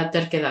the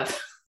terquedad.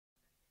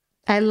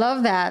 I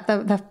love that.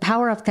 The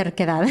power of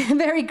terquedad.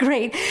 Very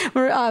great.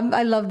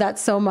 I love that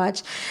so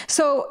much.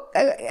 So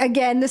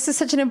again, this is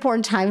such an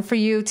important time for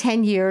you.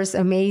 10 years.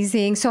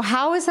 Amazing. So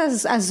how is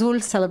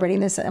Azul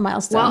celebrating this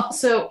milestone? Well,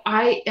 so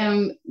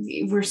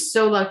we're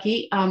so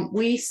lucky.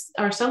 We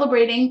are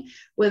celebrating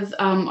with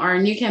our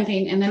new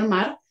campaign, En el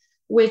Mar,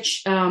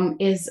 which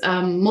is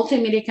a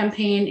multimedia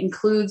campaign,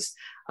 includes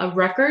a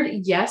record.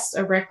 Yes,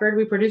 a record.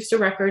 We produced a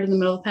record in the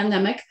middle of the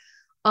pandemic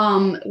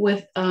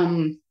with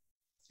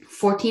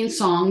 14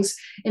 songs.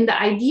 And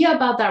the idea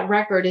about that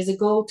record is to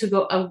go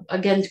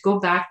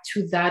back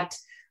to that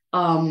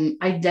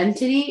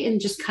identity and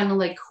just kind of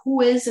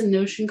who is an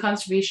ocean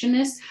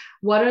conservationist?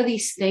 What are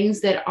these things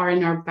that are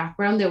in our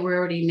background that we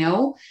already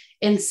know,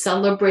 and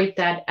celebrate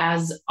that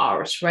as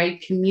ours,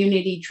 right?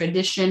 Community,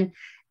 tradition,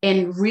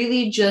 and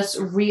really just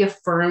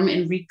reaffirm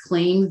and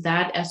reclaim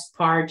that as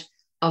part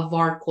of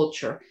our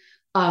culture.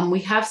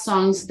 We have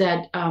songs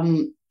that,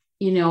 I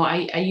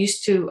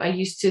used to,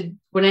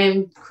 when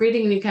I'm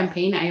creating a new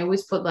campaign, I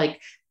always put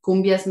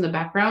cumbias in the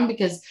background,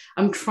 because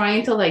I'm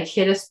trying to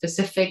hit a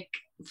specific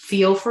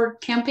feel for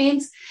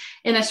campaigns.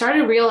 And I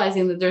started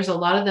realizing that there's a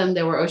lot of them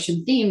that were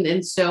ocean themed.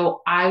 And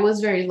so I was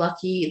very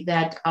lucky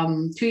that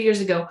 2 years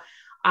ago,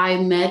 I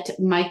met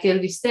Michael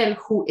Vistel,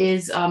 who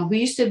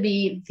used to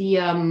be the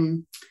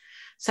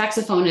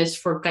saxophonist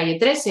for Calle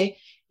 13.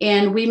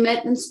 And we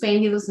met in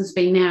Spain. He lives in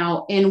Spain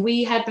now. And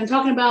we had been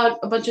talking about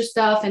a bunch of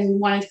stuff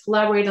and wanted to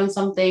collaborate on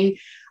something.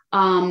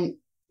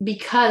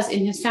 Because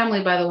in his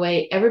family, by the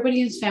way,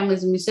 everybody in his family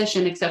is a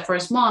musician except for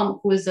his mom,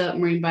 who is a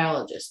marine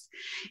biologist.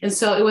 And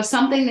so it was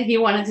something that he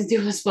wanted to do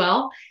as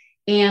well.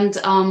 And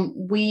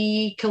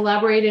we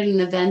collaborated in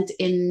an event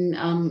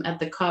at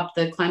the COP,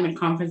 the climate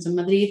conference in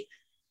Madrid.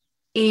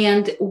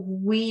 And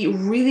we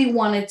really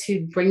wanted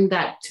to bring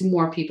that to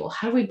more people.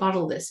 How do we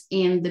bottle this?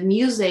 And the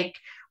music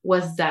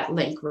was that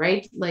link,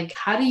 right? Like,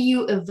 how do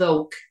you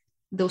evoke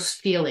those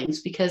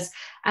feelings? Because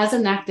as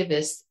an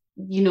activist,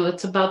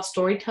 it's about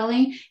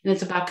storytelling and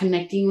it's about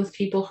connecting with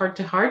people heart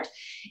to heart.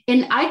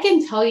 And I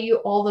can tell you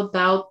all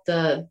about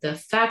the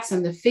facts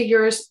and the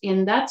figures,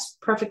 and that's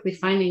perfectly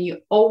fine. And you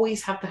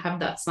always have to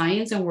have that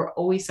science, and we're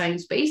always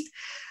science-based,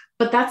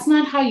 but that's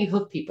not how you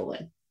hook people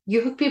in.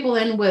 You hook people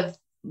in with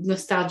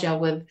nostalgia,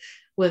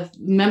 with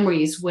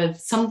memories, with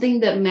something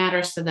that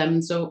matters to them.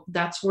 And so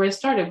that's where it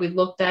started. We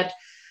looked at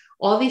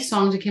all these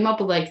songs. We came up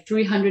with like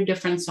 300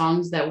 different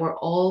songs that were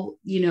all,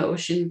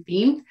 ocean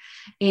themed,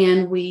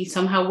 and we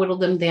somehow whittled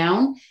them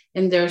down.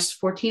 And there's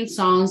 14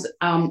 songs.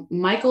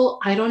 Michael,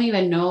 I don't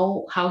even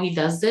know how he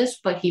does this,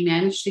 but he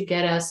managed to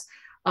get us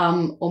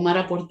Omar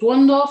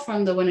Aportuondo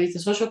from the Buena Vista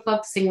Social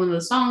Club to sing one of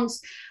the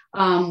songs.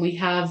 We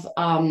have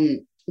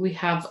Daimia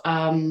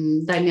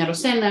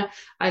Rosena,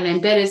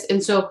 Aileen Perez.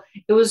 And so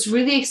it was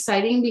really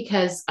exciting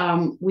because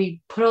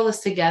we put all this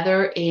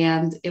together,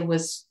 and it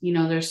was,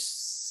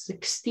 there's a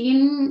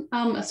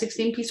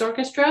 16-piece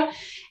orchestra,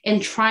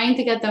 and trying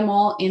to get them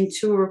all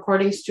into a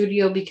recording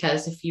studio,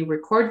 because if you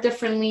record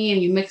differently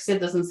and you mix it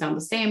doesn't sound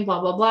the same,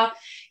 blah, blah, blah.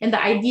 And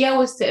the idea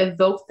was to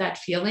evoke that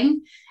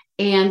feeling.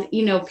 And,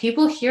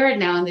 people hear it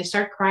now and they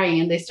start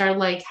crying and they start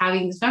like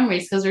having these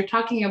memories, because they're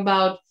talking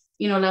about,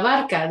 La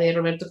Barca de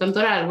Roberto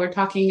Cantoral. We're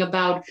talking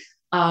about,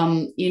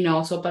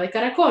 Sopa de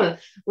Caracol.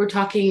 We're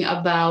talking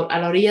about A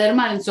la Orilla del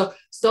Mar. And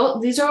so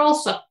these are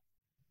also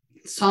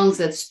songs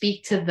that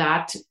speak to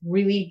that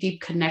really deep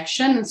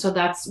connection. And so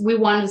we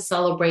wanted to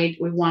celebrate.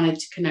 We wanted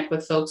to connect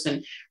with folks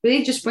and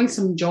really just bring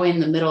some joy in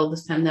the middle of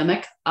this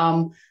pandemic.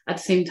 At the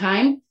same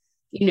time,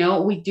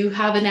 we do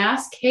have an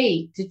ask.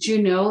 Hey, did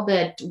you know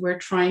that we're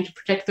trying to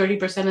protect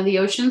 30% of the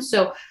ocean?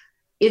 So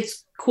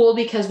it's cool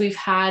because we've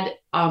had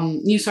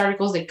news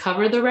articles that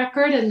cover the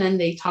record, and then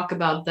they talk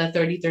about the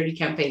 30-30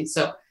 campaign.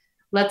 So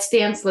let's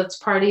dance, let's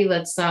party,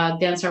 let's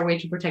dance our way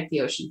to protect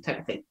the ocean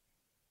type of thing.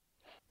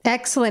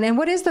 Excellent. And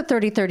what is the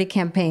 30-30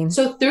 campaign?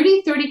 So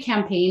 30-30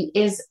 campaign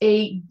is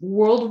a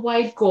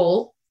worldwide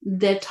goal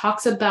that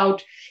talks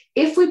about,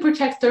 if we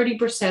protect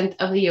 30%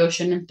 of the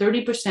ocean and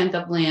 30%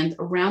 of land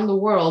around the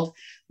world,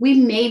 we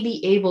may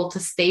be able to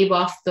stave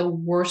off the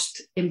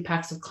worst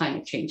impacts of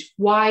climate change.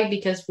 Why?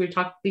 Because we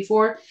talked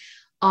before,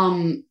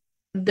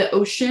 the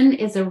ocean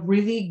is a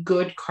really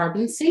good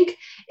carbon sink,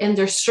 and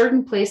there's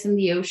certain places in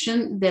the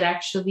ocean that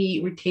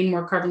actually retain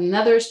more carbon than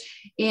others.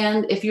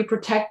 And if you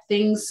protect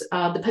things,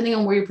 depending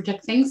on where you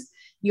protect things,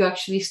 you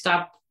actually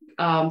stop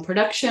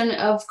production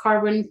of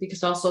carbon,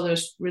 because also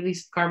there's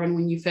released carbon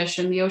when you fish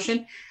in the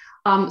ocean.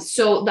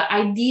 So the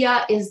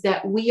idea is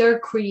that we are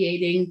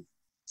creating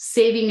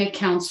saving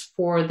accounts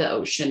for the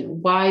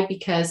ocean. Why?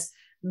 Because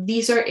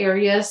these are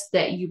areas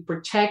that you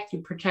protect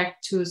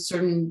to a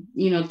certain,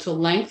 to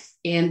length,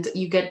 and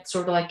you get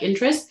sort of like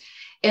interest.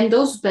 And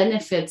those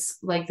benefits,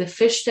 like the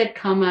fish that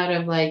come out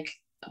of like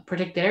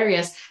protected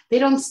areas, they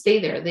don't stay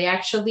there. They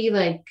actually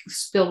like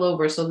spill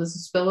over. So there's a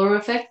spillover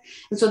effect.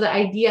 And so the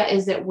idea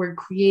is that we're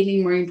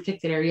creating marine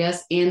protected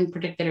areas and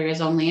protected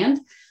areas on land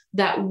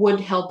that would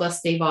help us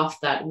stave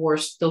off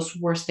those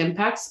worst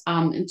impacts.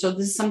 And so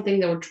this is something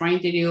that we're trying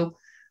to do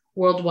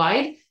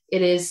worldwide.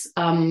 It is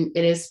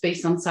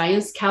based on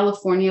science.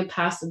 California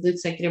passed an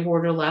executive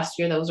order last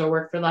year. That was our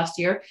work for last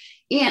year.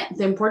 And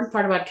the important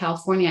part about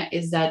California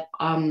is that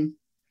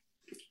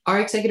our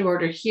executive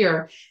order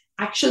here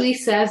actually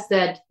says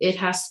that it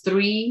has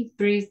three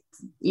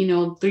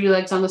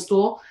legs on the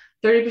stool: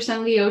 30%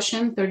 of the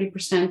ocean,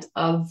 30%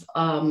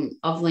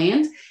 of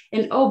land.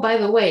 And oh, by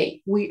the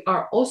way, we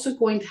are also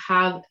going to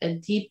have a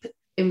deep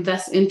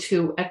invest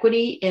into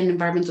equity and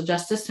environmental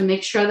justice to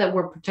make sure that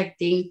we're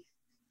protecting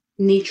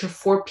nature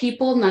for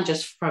people, not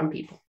just from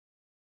people.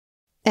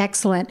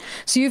 Excellent.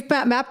 So you've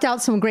mapped out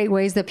some great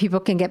ways that people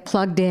can get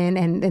plugged in,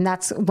 and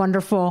that's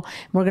wonderful.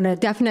 We're going to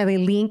definitely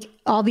link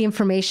all the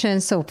information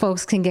so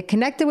folks can get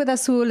connected with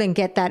Azul and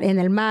get that En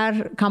el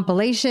Mar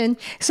compilation.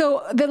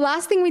 So the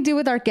last thing we do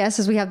with our guests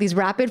is we have these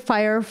rapid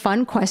fire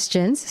fun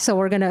questions. So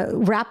we're going to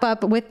wrap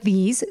up with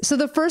these. So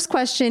the first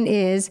question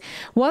is,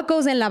 what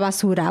goes en la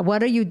basura?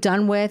 What are you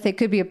done with? It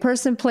could be a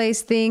person,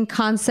 place, thing,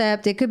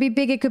 concept. It could be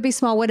big, it could be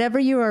small, whatever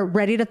you are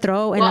ready to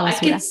throw in la basura. Well, I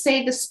can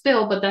say the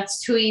spill, but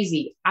that's too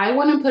easy. I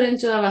want to put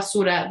into la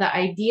basura the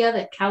idea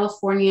that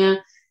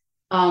California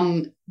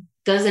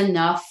does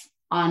enough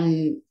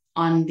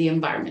on the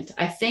environment.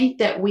 I think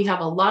that we have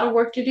a lot of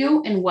work to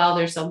do. And while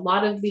there's a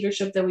lot of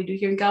leadership that we do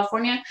here in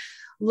California,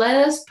 let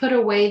us put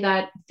away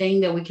that thing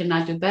that we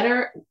cannot do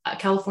better.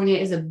 California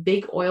is a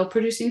big oil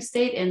producing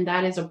state, and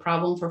that is a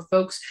problem for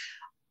folks,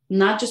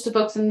 not just the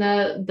folks in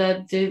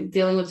the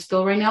dealing with the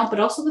spill right now,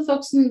 but also the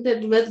folks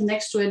that live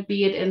next to it,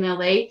 be it in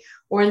LA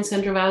or in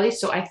Central Valley.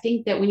 So I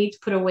think that we need to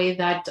put away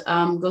that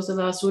goes to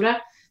la basura,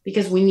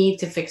 because we need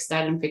to fix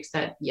that and fix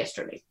that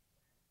yesterday.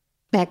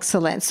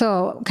 Excellent.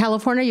 So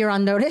California, you're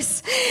on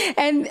notice.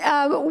 And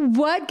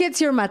what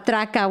gets your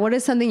matraca? What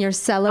is something you're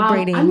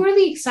celebrating? I'm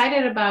really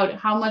excited about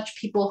how much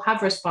people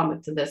have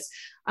responded to this.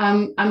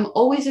 I'm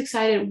always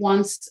excited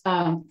once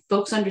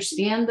folks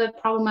understand the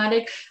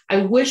problematic.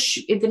 I wish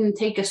it didn't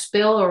take a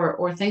spill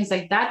or things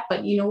like that.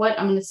 But you know what?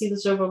 I'm going to see the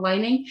silver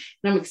lining.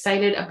 And I'm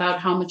excited about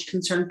how much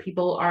concern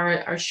people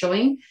are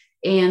showing.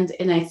 And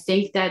I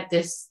think that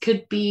this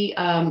could be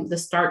the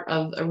start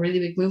of a really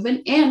big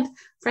movement. And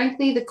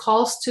frankly, the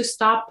calls to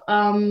stop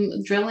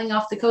drilling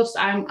off the coast,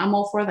 I'm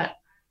all for that.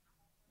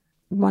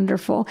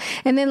 Wonderful.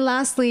 And then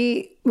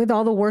lastly, with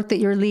all the work that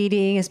you're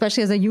leading,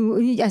 especially as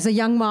a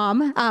young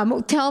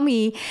mom, tell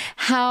me,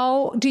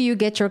 how do you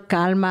get your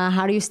calma?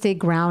 How do you stay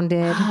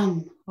grounded?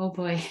 Oh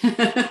boy.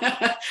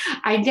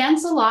 I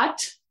dance a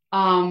lot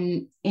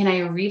and I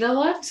read a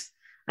lot.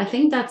 I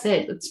think that's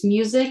it. It's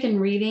music and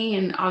reading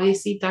and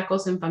obviously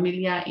tacos and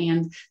familia,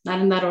 and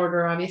not in that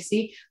order,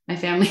 obviously. My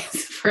family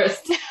is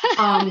first.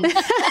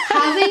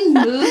 Having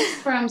moved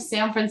from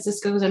San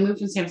Francisco, because I moved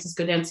from San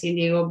Francisco down to San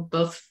Diego,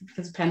 both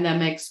because of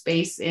pandemic,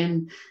 space,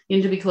 and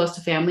to be close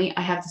to family,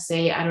 I have to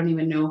say, I don't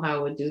even know how I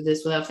would do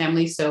this without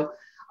family. So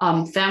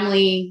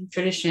family,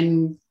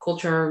 tradition,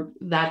 culture,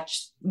 that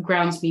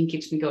grounds me and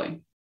keeps me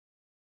going.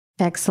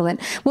 Excellent.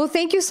 Well,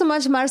 thank you so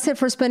much, Marce,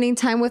 for spending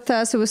time with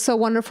us. It was so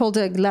wonderful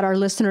to let our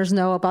listeners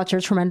know about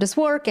your tremendous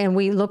work, and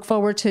we look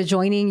forward to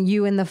joining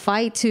you in the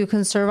fight to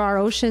conserve our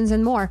oceans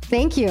and more.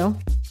 Thank you.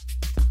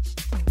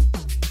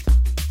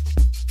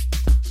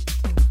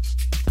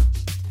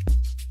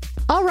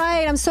 All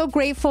right. I'm so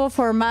grateful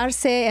for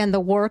Marce and the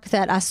work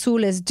that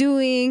Azul is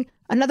doing.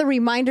 Another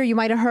reminder, you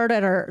might have heard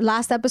at our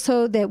last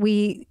episode that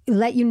we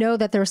let you know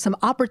that there are some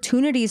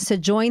opportunities to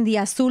join the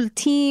Azul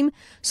team.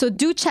 So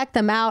do check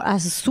them out,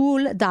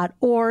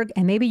 azul.org,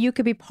 and maybe you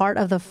could be part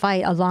of the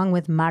fight along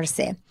with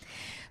Marce.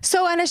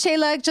 So Ana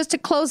Sheila, just to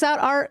close out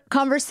our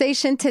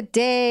conversation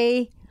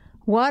today,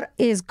 what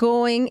is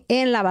going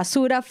in la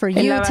basura for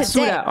you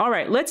today? All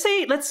right, let's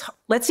see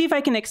if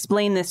I can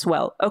explain this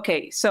well.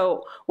 Okay,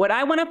 so what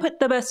I want to put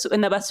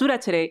in the basura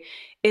today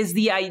is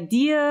the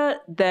idea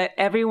that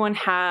everyone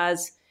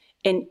has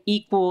an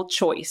equal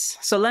choice.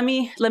 So let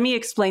me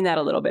explain that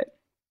a little bit.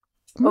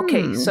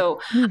 Okay,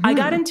 so I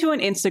got into an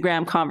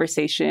Instagram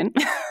conversation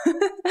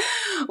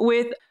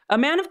with a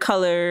man of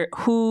color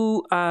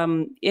who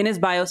in his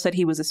bio said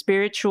he was a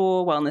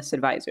spiritual wellness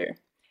advisor.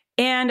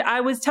 And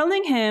I was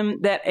telling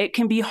him that it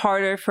can be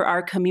harder for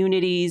our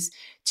communities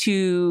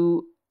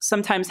to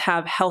sometimes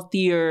have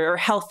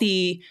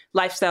healthy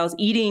lifestyles,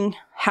 eating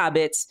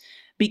habits,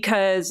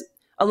 because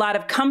a lot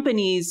of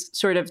companies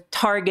sort of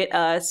target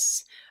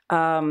us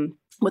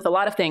with a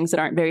lot of things that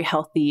aren't very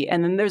healthy.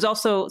 And then there's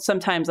also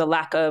sometimes a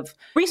lack of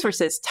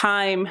resources,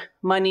 time,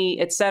 money,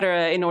 et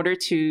cetera, in order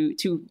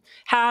to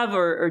have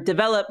or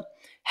develop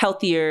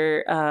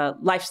healthier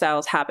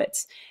lifestyles,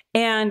 habits.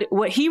 And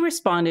what he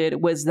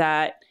responded was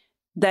that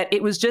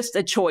it was just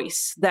a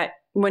choice, that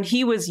when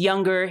he was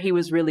younger, he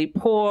was really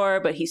poor,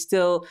 but he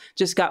still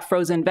just got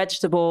frozen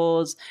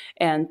vegetables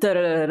and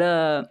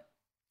da-da-da-da.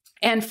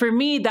 And for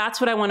me,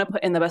 that's what I want to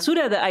put in the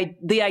basura,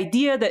 the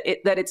idea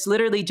that it's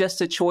literally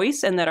just a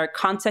choice and that our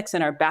context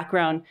and our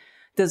background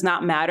does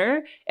not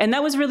matter. And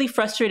that was really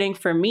frustrating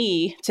for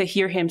me to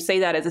hear him say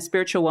that as a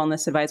spiritual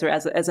wellness advisor,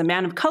 as a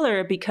man of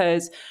color,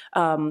 because,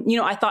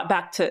 I thought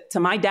back to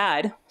my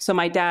dad. So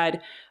my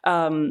dad,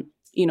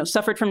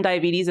 suffered from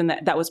diabetes, and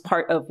that was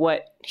part of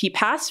what he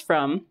passed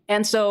from.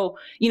 And so,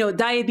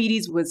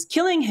 diabetes was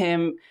killing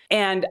him.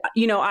 And,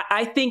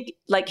 I think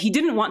like he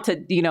didn't want to,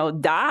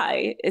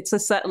 die. It's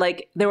just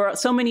like there were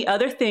so many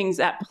other things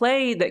at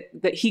play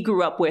that he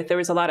grew up with. There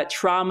was a lot of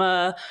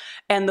trauma,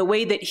 and the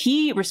way that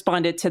he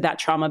responded to that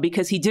trauma,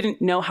 because he didn't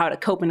know how to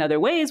cope in other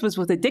ways, was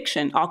with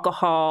addiction,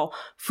 alcohol,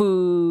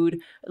 food.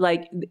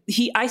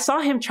 I saw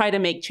him try to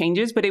make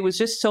changes, but it was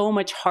just so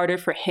much harder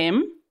for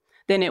him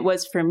than it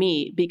was for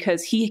me,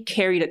 because he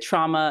carried a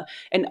trauma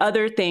and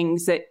other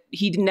things that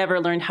he'd never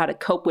learned how to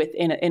cope with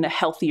in a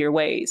healthier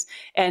ways.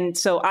 And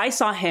so I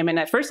saw him, and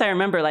at first I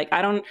remember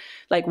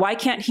why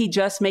can't he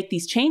just make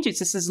these changes?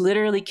 This is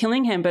literally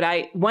killing him.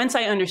 But once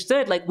I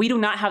understood, we do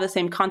not have the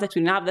same context,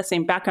 we do not have the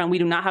same background, we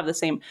do not have the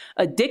same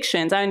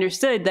addictions. I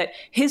understood that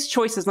his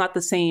choice is not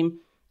the same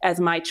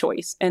as my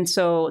choice. And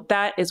so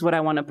that is what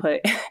I want to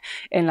put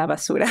in la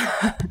basura.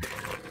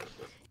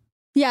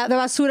 Yeah, the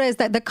basura is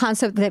the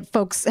concept that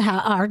folks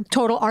are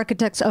total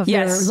architects of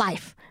their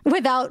life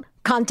without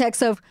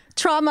context of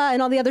trauma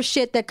and all the other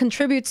shit that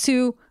contributes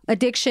to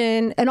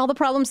addiction and all the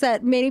problems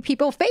that many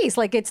people face.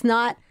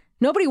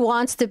 Nobody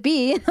wants to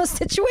be in those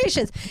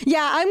situations.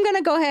 Yeah, I'm going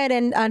to go ahead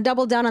and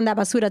double down on that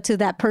basura to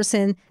that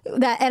person.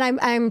 And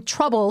I'm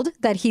troubled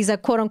that he's a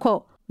quote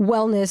unquote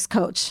wellness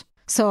coach.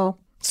 So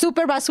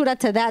super basura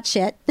to that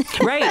shit.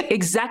 Right,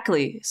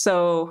 exactly.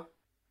 So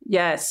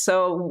yes.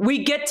 So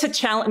we get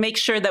to make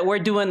sure that we're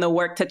doing the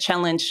work to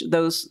challenge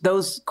those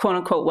quote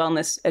unquote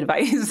wellness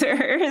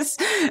advisors.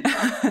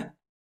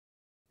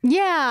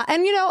 Yeah.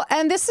 And,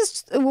 and this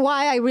is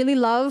why I really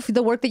love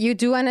the work that you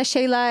do, Ana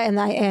Sheila. And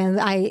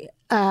I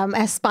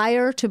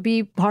aspire to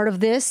be part of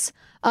this,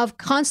 of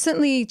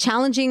constantly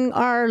challenging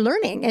our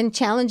learning and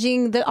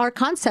challenging our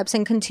concepts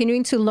and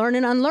continuing to learn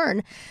and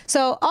unlearn.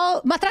 So,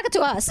 matraca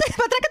to us,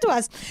 matraca to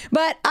us.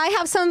 But I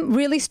have some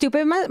really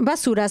stupid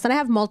basuras, and I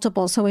have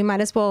multiple, so we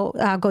might as well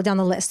go down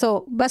the list.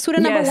 So, basura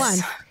number one,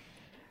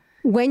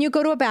 when you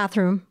go to a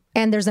bathroom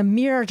and there's a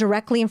mirror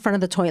directly in front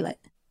of the toilet.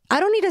 I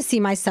don't need to see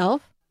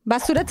myself.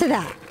 Basura to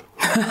that.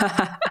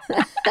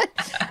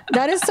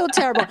 That is so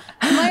terrible.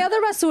 My other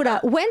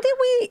basura, when did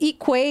we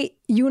equate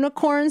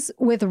unicorns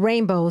with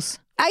rainbows?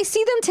 I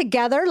see them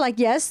together, like,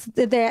 yes,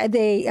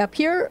 they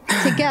appear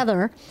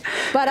together,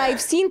 but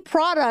I've seen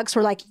products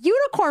where like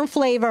unicorn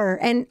flavor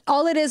and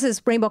all it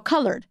is rainbow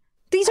colored.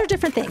 These are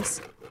different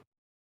things.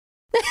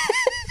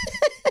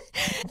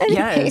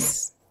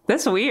 Yes,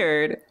 that's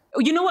weird.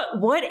 You know what?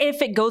 What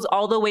if it goes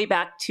all the way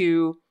back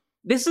to,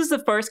 this is the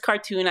first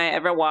cartoon I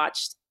ever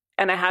watched,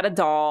 and I had a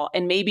doll,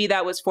 and maybe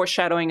that was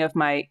foreshadowing of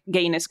my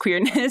gayness,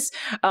 queerness.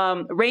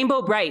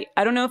 Rainbow Bright.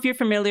 I don't know if you're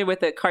familiar with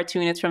the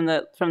cartoon. It's from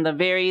the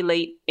very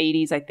late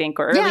 80s, I think,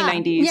 or early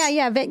 90s.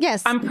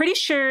 Yes. I'm pretty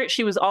sure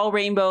she was all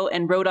rainbow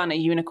and rode on a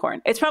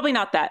unicorn. It's probably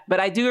not that, but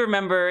I do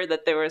remember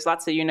that there was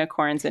lots of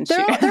unicorns. And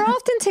they're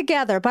often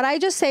together, but I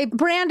just say,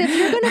 brand, if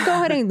you're going to go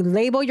ahead and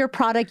label your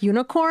product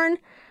unicorn,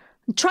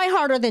 try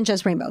harder than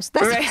just rainbows.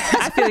 That's, right. That's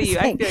I feel you.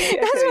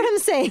 That's what I'm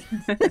saying.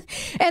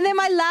 And then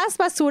my last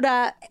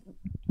basura,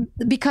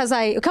 because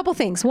a couple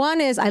things. One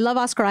is I love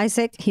Oscar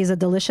Isaac. He's a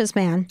delicious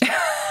man.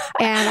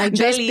 And I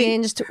just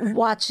binged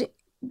watch.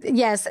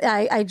 Yes,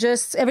 I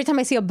just, every time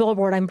I see a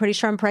billboard, I'm pretty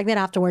sure I'm pregnant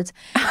afterwards.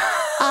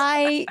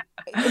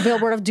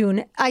 Billboard of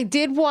Dune. I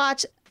did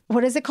watch,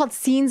 what is it called?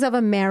 Scenes of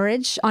a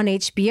Marriage on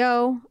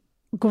HBO.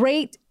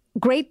 Great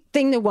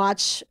thing to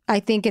watch. I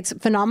think it's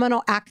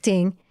phenomenal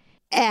acting.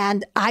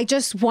 And I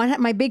just want,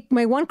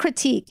 my one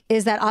critique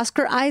is that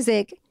Oscar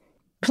Isaac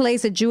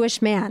plays a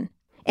Jewish man.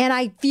 And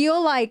I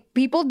feel like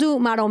people do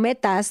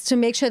marometas to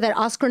make sure that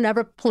Oscar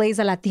never plays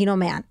a Latino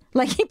man.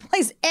 Like he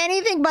plays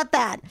anything but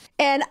that.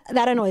 And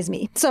that annoys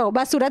me. So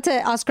basura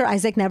to Oscar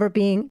Isaac never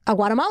being a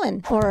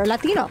Guatemalan or a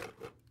Latino.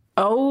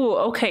 Oh,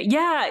 okay.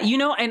 Yeah. You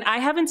know, and I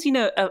haven't seen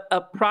a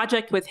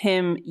project with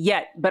him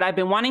yet, but I've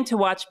been wanting to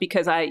watch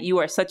because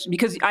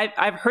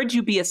I've heard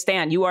you be a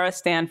stan. You are a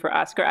stan for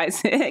Oscar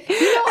Isaac.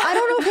 I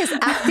don't know if his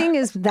acting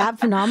is that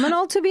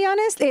phenomenal, to be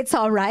honest. It's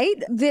all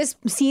right. This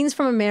Scenes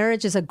from a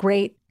Marriage is a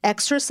great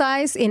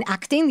exercise in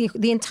acting.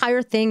 The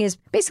entire thing is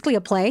basically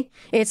a play.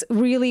 It's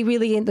really,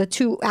 really the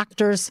two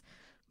actors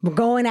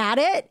going at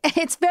it.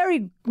 It's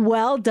very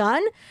well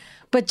done.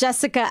 But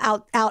Jessica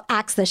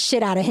out-acts the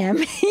shit out of him.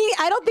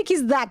 I don't think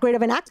he's that great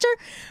of an actor,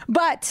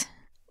 but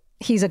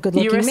he's a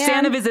good-looking man. You're a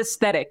fan of his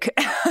aesthetic.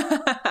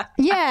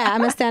 Yeah,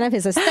 I'm a fan of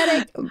his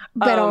aesthetic,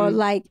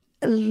 but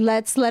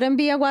let's let him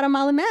be a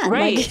Guatemalan man.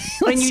 Right.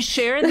 When you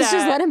share that. Let's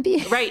just let him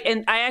be. Right.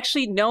 And I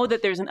actually know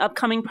that there's an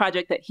upcoming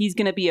project that he's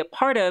going to be a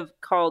part of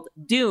called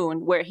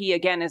Dune, where he,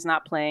 again, is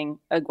not playing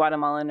a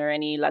Guatemalan or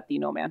any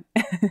Latino man.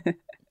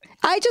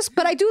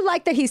 But I do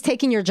like that he's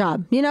taking your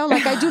job.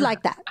 I do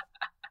like that.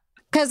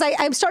 Because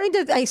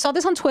I saw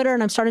this on Twitter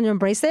and I'm starting to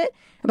embrace it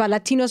about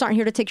Latinos aren't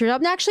here to take your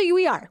job. And actually,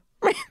 we are.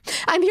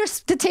 I'm here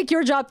to take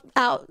your job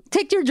out.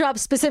 Take your job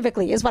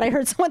specifically is what I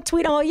heard someone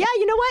tweet. Oh, yeah,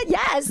 you know what?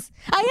 Yes,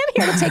 I am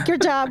here to take your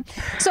job.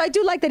 So I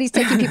do like that he's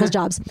taking people's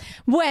jobs.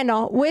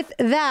 Bueno, with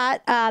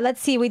that, let's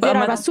see. We did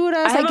our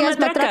basuras. I guess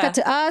matraca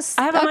to us.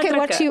 I have a okay, matraca.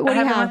 what do you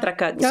have?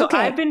 Matraca. So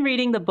I've been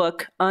reading the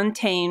book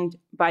Untamed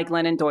by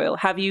Glennon Doyle.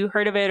 Have you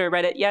heard of it or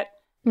read it yet?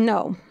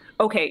 No.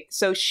 Okay,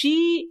 so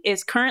she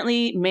is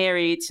currently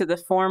married to the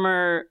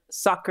former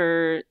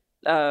soccer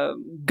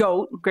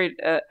GOAT, great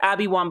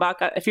Abby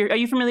Wambach. Are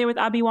you familiar with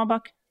Abby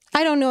Wambach?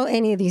 I don't know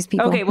any of these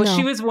people. Okay, well,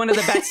 she was one of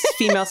the best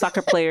female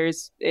soccer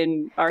players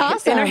in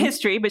our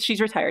history, but she's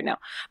retired now.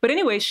 But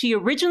anyway, she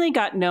originally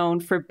got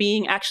known for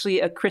being actually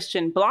a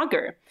Christian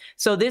blogger.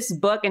 So this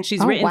book, and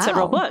she's written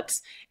several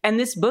books, and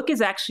this book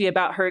is actually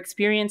about her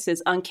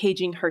experiences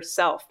uncaging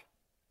herself.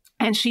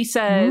 And she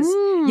says,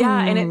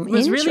 and it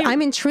was really...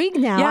 I'm intrigued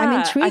now.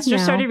 Yeah, I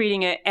just started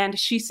reading it. And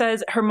she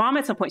says, her mom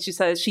at some point, she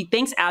says, she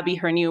thanks Abby,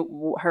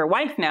 her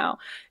wife now,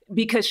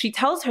 because she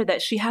tells her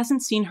that she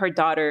hasn't seen her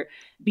daughter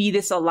be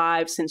this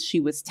alive since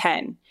she was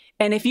 10.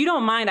 And if you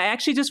don't mind, I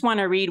actually just want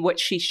to read what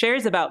she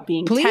shares about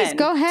being 10. Please,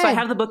 go ahead. So I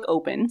have the book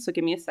open, so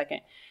give me a second.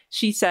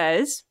 She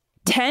says,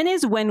 10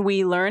 is when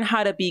we learn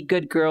how to be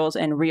good girls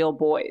and real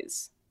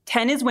boys.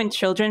 10 is when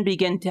children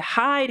begin to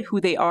hide who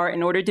they are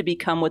in order to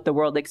become what the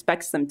world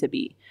expects them to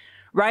be.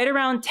 Right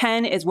around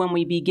 10 is when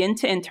we begin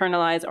to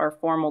internalize our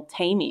formal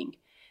taming.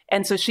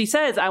 And so she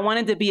says, I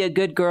wanted to be a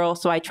good girl,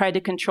 so I tried to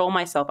control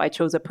myself. I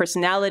chose a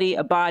personality,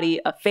 a body,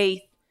 a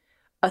faith,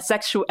 a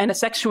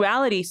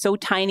sexuality so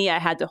tiny I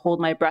had to hold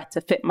my breath to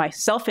fit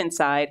myself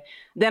inside.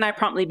 Then I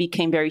promptly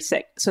became very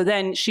sick. So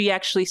then she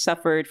actually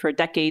suffered for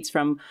decades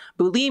from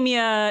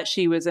bulimia.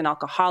 She was an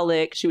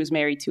alcoholic. She was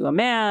married to a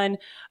man.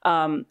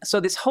 So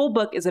this whole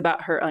book is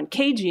about her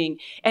uncaging.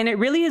 And it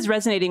really is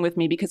resonating with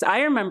me because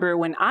I remember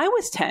when I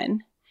was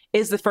 10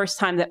 is the first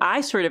time that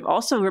I sort of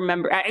also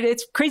remember.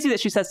 It's crazy that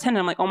she says 10. And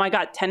I'm like, oh my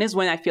God, 10 is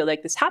when I feel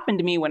like this happened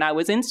to me when I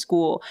was in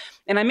school.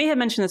 And I may have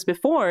mentioned this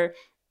before,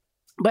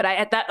 but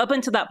up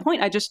until that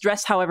point, I just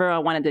dressed however I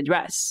wanted to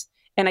dress.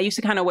 And I used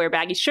to kind of wear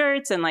baggy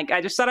shirts and like,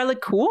 I just thought I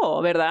looked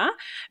cool, ¿verdad?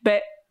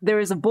 But there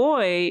was a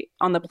boy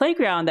on the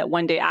playground that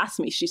one day asked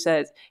me, she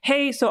says,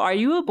 hey, so are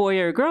you a boy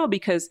or a girl?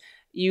 Because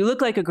you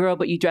look like a girl,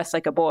 but you dress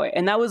like a boy.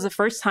 And that was the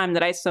first time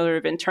that I sort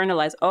of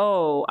internalized,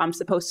 oh, I'm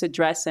supposed to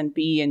dress and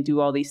be and do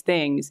all these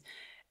things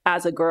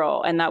as a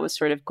girl. And that was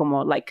sort of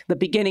como like the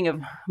beginning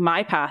of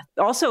my path,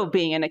 also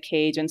being in a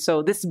cage. And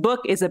so this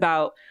book is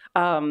about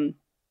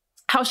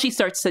how she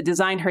starts to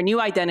design her new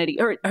identity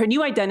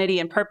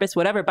and purpose,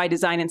 whatever, by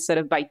design instead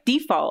of by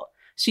default.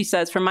 She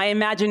says, from my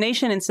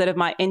imagination instead of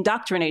my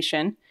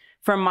indoctrination,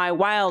 from my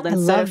wild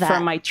instead of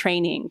from my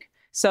training.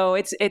 So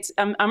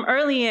I'm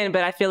early in,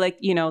 but I feel like,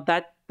 you know,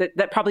 that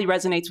probably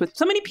resonates with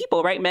so many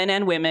people, right? Men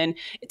and women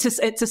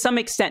to some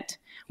extent.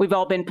 We've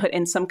all been put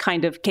in some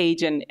kind of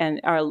cage and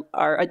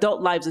our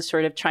adult lives is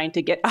sort of trying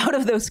to get out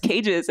of those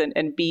cages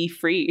and be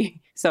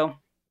free. So.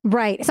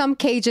 Right. Some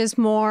cages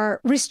more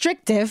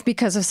restrictive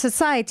because of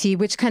society,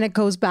 which kind of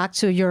goes back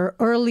to your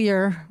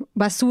earlier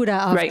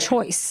basura of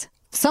choice.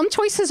 Some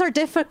choices are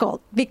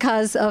difficult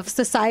because of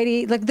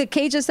society, like the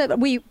cages that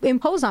we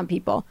impose on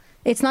people.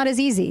 It's not as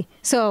easy.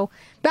 So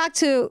back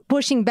to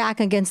pushing back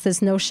against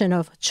this notion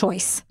of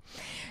choice.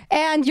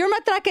 And Your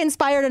Matraca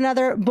inspired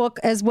another book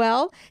as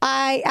well.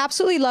 I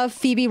absolutely love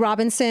Phoebe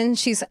Robinson.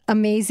 She's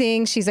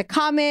amazing. She's a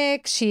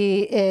comic.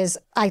 She is,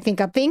 I think,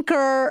 a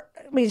thinker.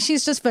 I mean,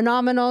 she's just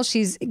phenomenal.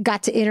 She's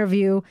got to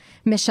interview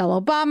Michelle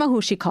Obama,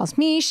 who she calls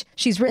Mish.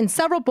 She's written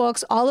several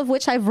books, all of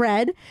which I've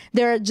read.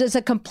 They're just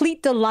a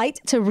complete delight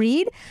to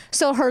read.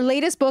 So her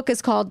latest book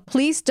is called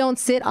Please Don't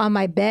Sit on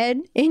My Bed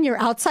in Your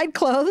Outside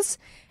Clothes.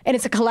 And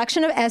it's a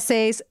collection of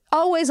essays,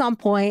 always on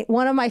point.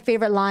 One of my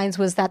favorite lines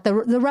was that the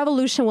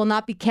revolution will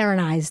not be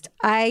Karenized.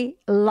 I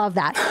love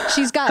that.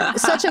 She's got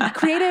such a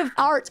creative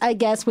art, I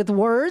guess, with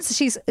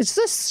words.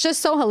 It's just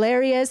so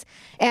hilarious.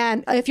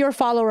 And if you're a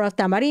follower of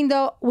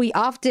Tamarindo, we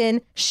often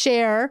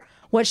share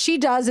what she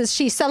does is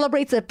she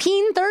celebrates a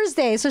Peen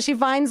Thursday. So she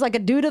finds like a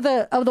dude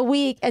of the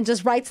week and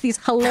just writes these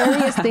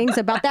hilarious things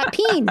about that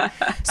peen.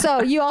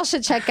 So you all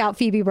should check out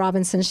Phoebe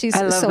Robinson. She's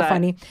so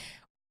funny.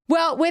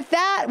 Well, with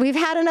that, we've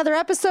had another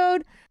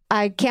episode.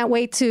 I can't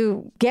wait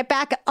to get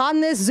back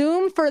on this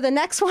Zoom for the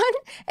next one.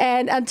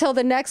 And until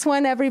the next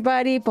one,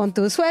 everybody, pon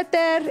tu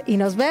suéter y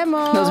nos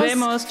vemos. Nos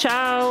vemos.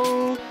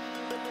 Ciao.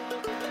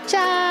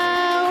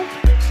 Ciao.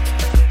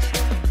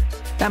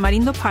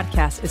 Tamarindo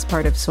Podcast is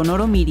part of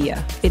Sonoro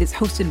Media. It is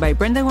hosted by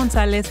Brenda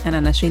Gonzalez and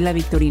Ana Sheila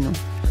Victorino.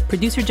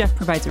 Producer Jeff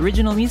provides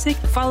original music.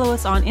 Follow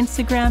us on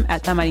Instagram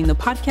at Tamarindo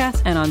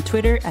Podcast and on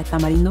Twitter at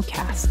Tamarindo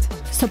Cast.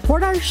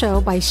 Support our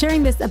show by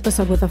sharing this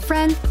episode with a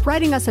friend,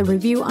 writing us a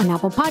review on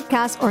Apple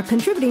Podcasts, or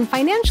contributing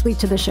financially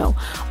to the show.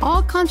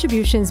 All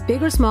contributions,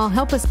 big or small,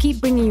 help us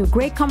keep bringing you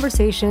great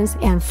conversations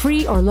and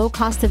free or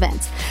low-cost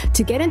events.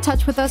 To get in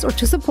touch with us or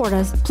to support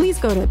us, please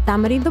go to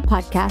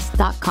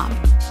tamarindopodcast.com.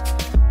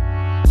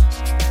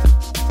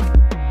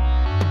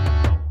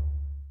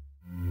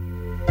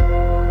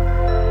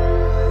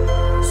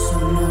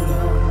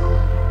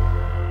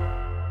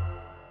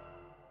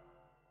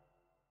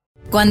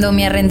 Cuando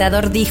mi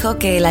arrendador dijo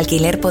que el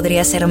alquiler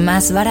podría ser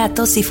más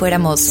barato si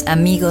fuéramos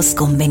amigos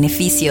con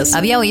beneficios.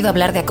 Había oído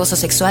hablar de acoso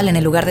sexual en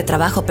el lugar de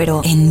trabajo,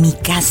 pero en mi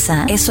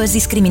casa, eso es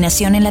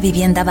discriminación en la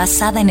vivienda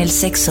basada en el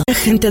sexo. La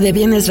gente de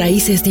bienes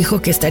raíces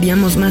dijo que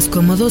estaríamos más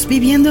cómodos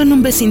viviendo en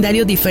un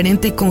vecindario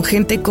diferente con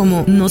gente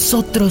como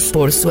nosotros.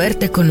 Por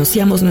suerte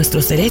conocíamos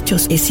nuestros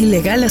derechos. Es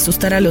ilegal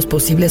asustar a los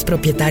posibles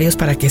propietarios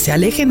para que se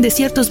alejen de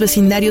ciertos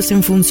vecindarios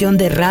en función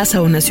de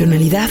raza o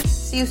nacionalidad.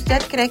 Si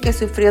usted cree que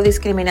sufrió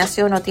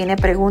discriminación o tiene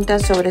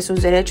preguntas sobre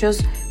sus derechos,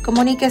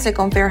 comuníquese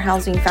con Fair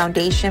Housing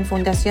Foundation,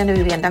 Fundación de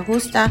Vivienda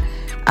Justa,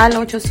 al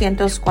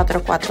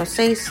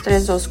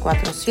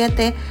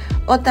 800-446-3247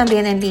 o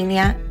también en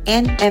línea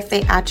en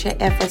fhfca.org.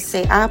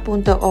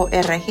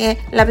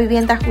 La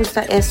vivienda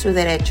justa es su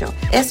derecho.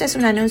 Este es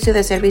un anuncio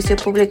de servicio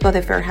público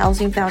de Fair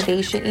Housing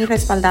Foundation y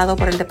respaldado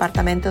por el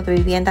Departamento de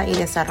Vivienda y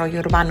Desarrollo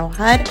Urbano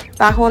HUD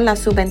bajo la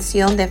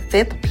subvención de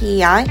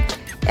FIP-PI,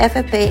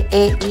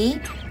 FPEI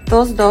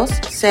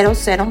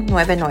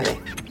 220099.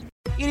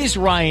 It is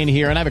Ryan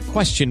here, and I have a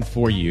question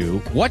for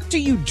you. What do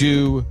you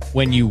do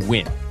when you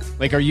win?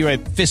 Like, are you a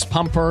fist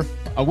pumper,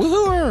 a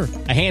woohooer,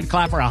 a hand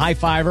clapper, a high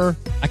fiver?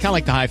 I kind of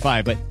like the high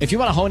five, but if you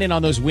want to hone in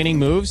on those winning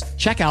moves,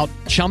 check out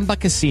Chumba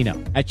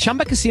Casino. At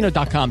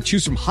ChumbaCasino.com,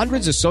 choose from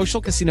hundreds of social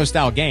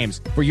casino-style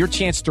games for your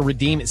chance to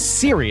redeem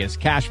serious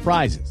cash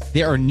prizes.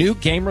 There are new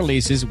game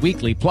releases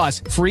weekly,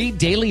 plus free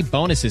daily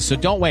bonuses, so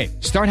don't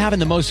wait. Start having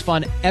the most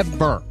fun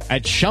ever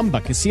at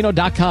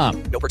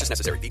ChumbaCasino.com. No purchase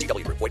necessary.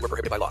 VGW Group. Void where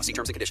prohibited by law. See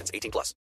terms and conditions. 18+.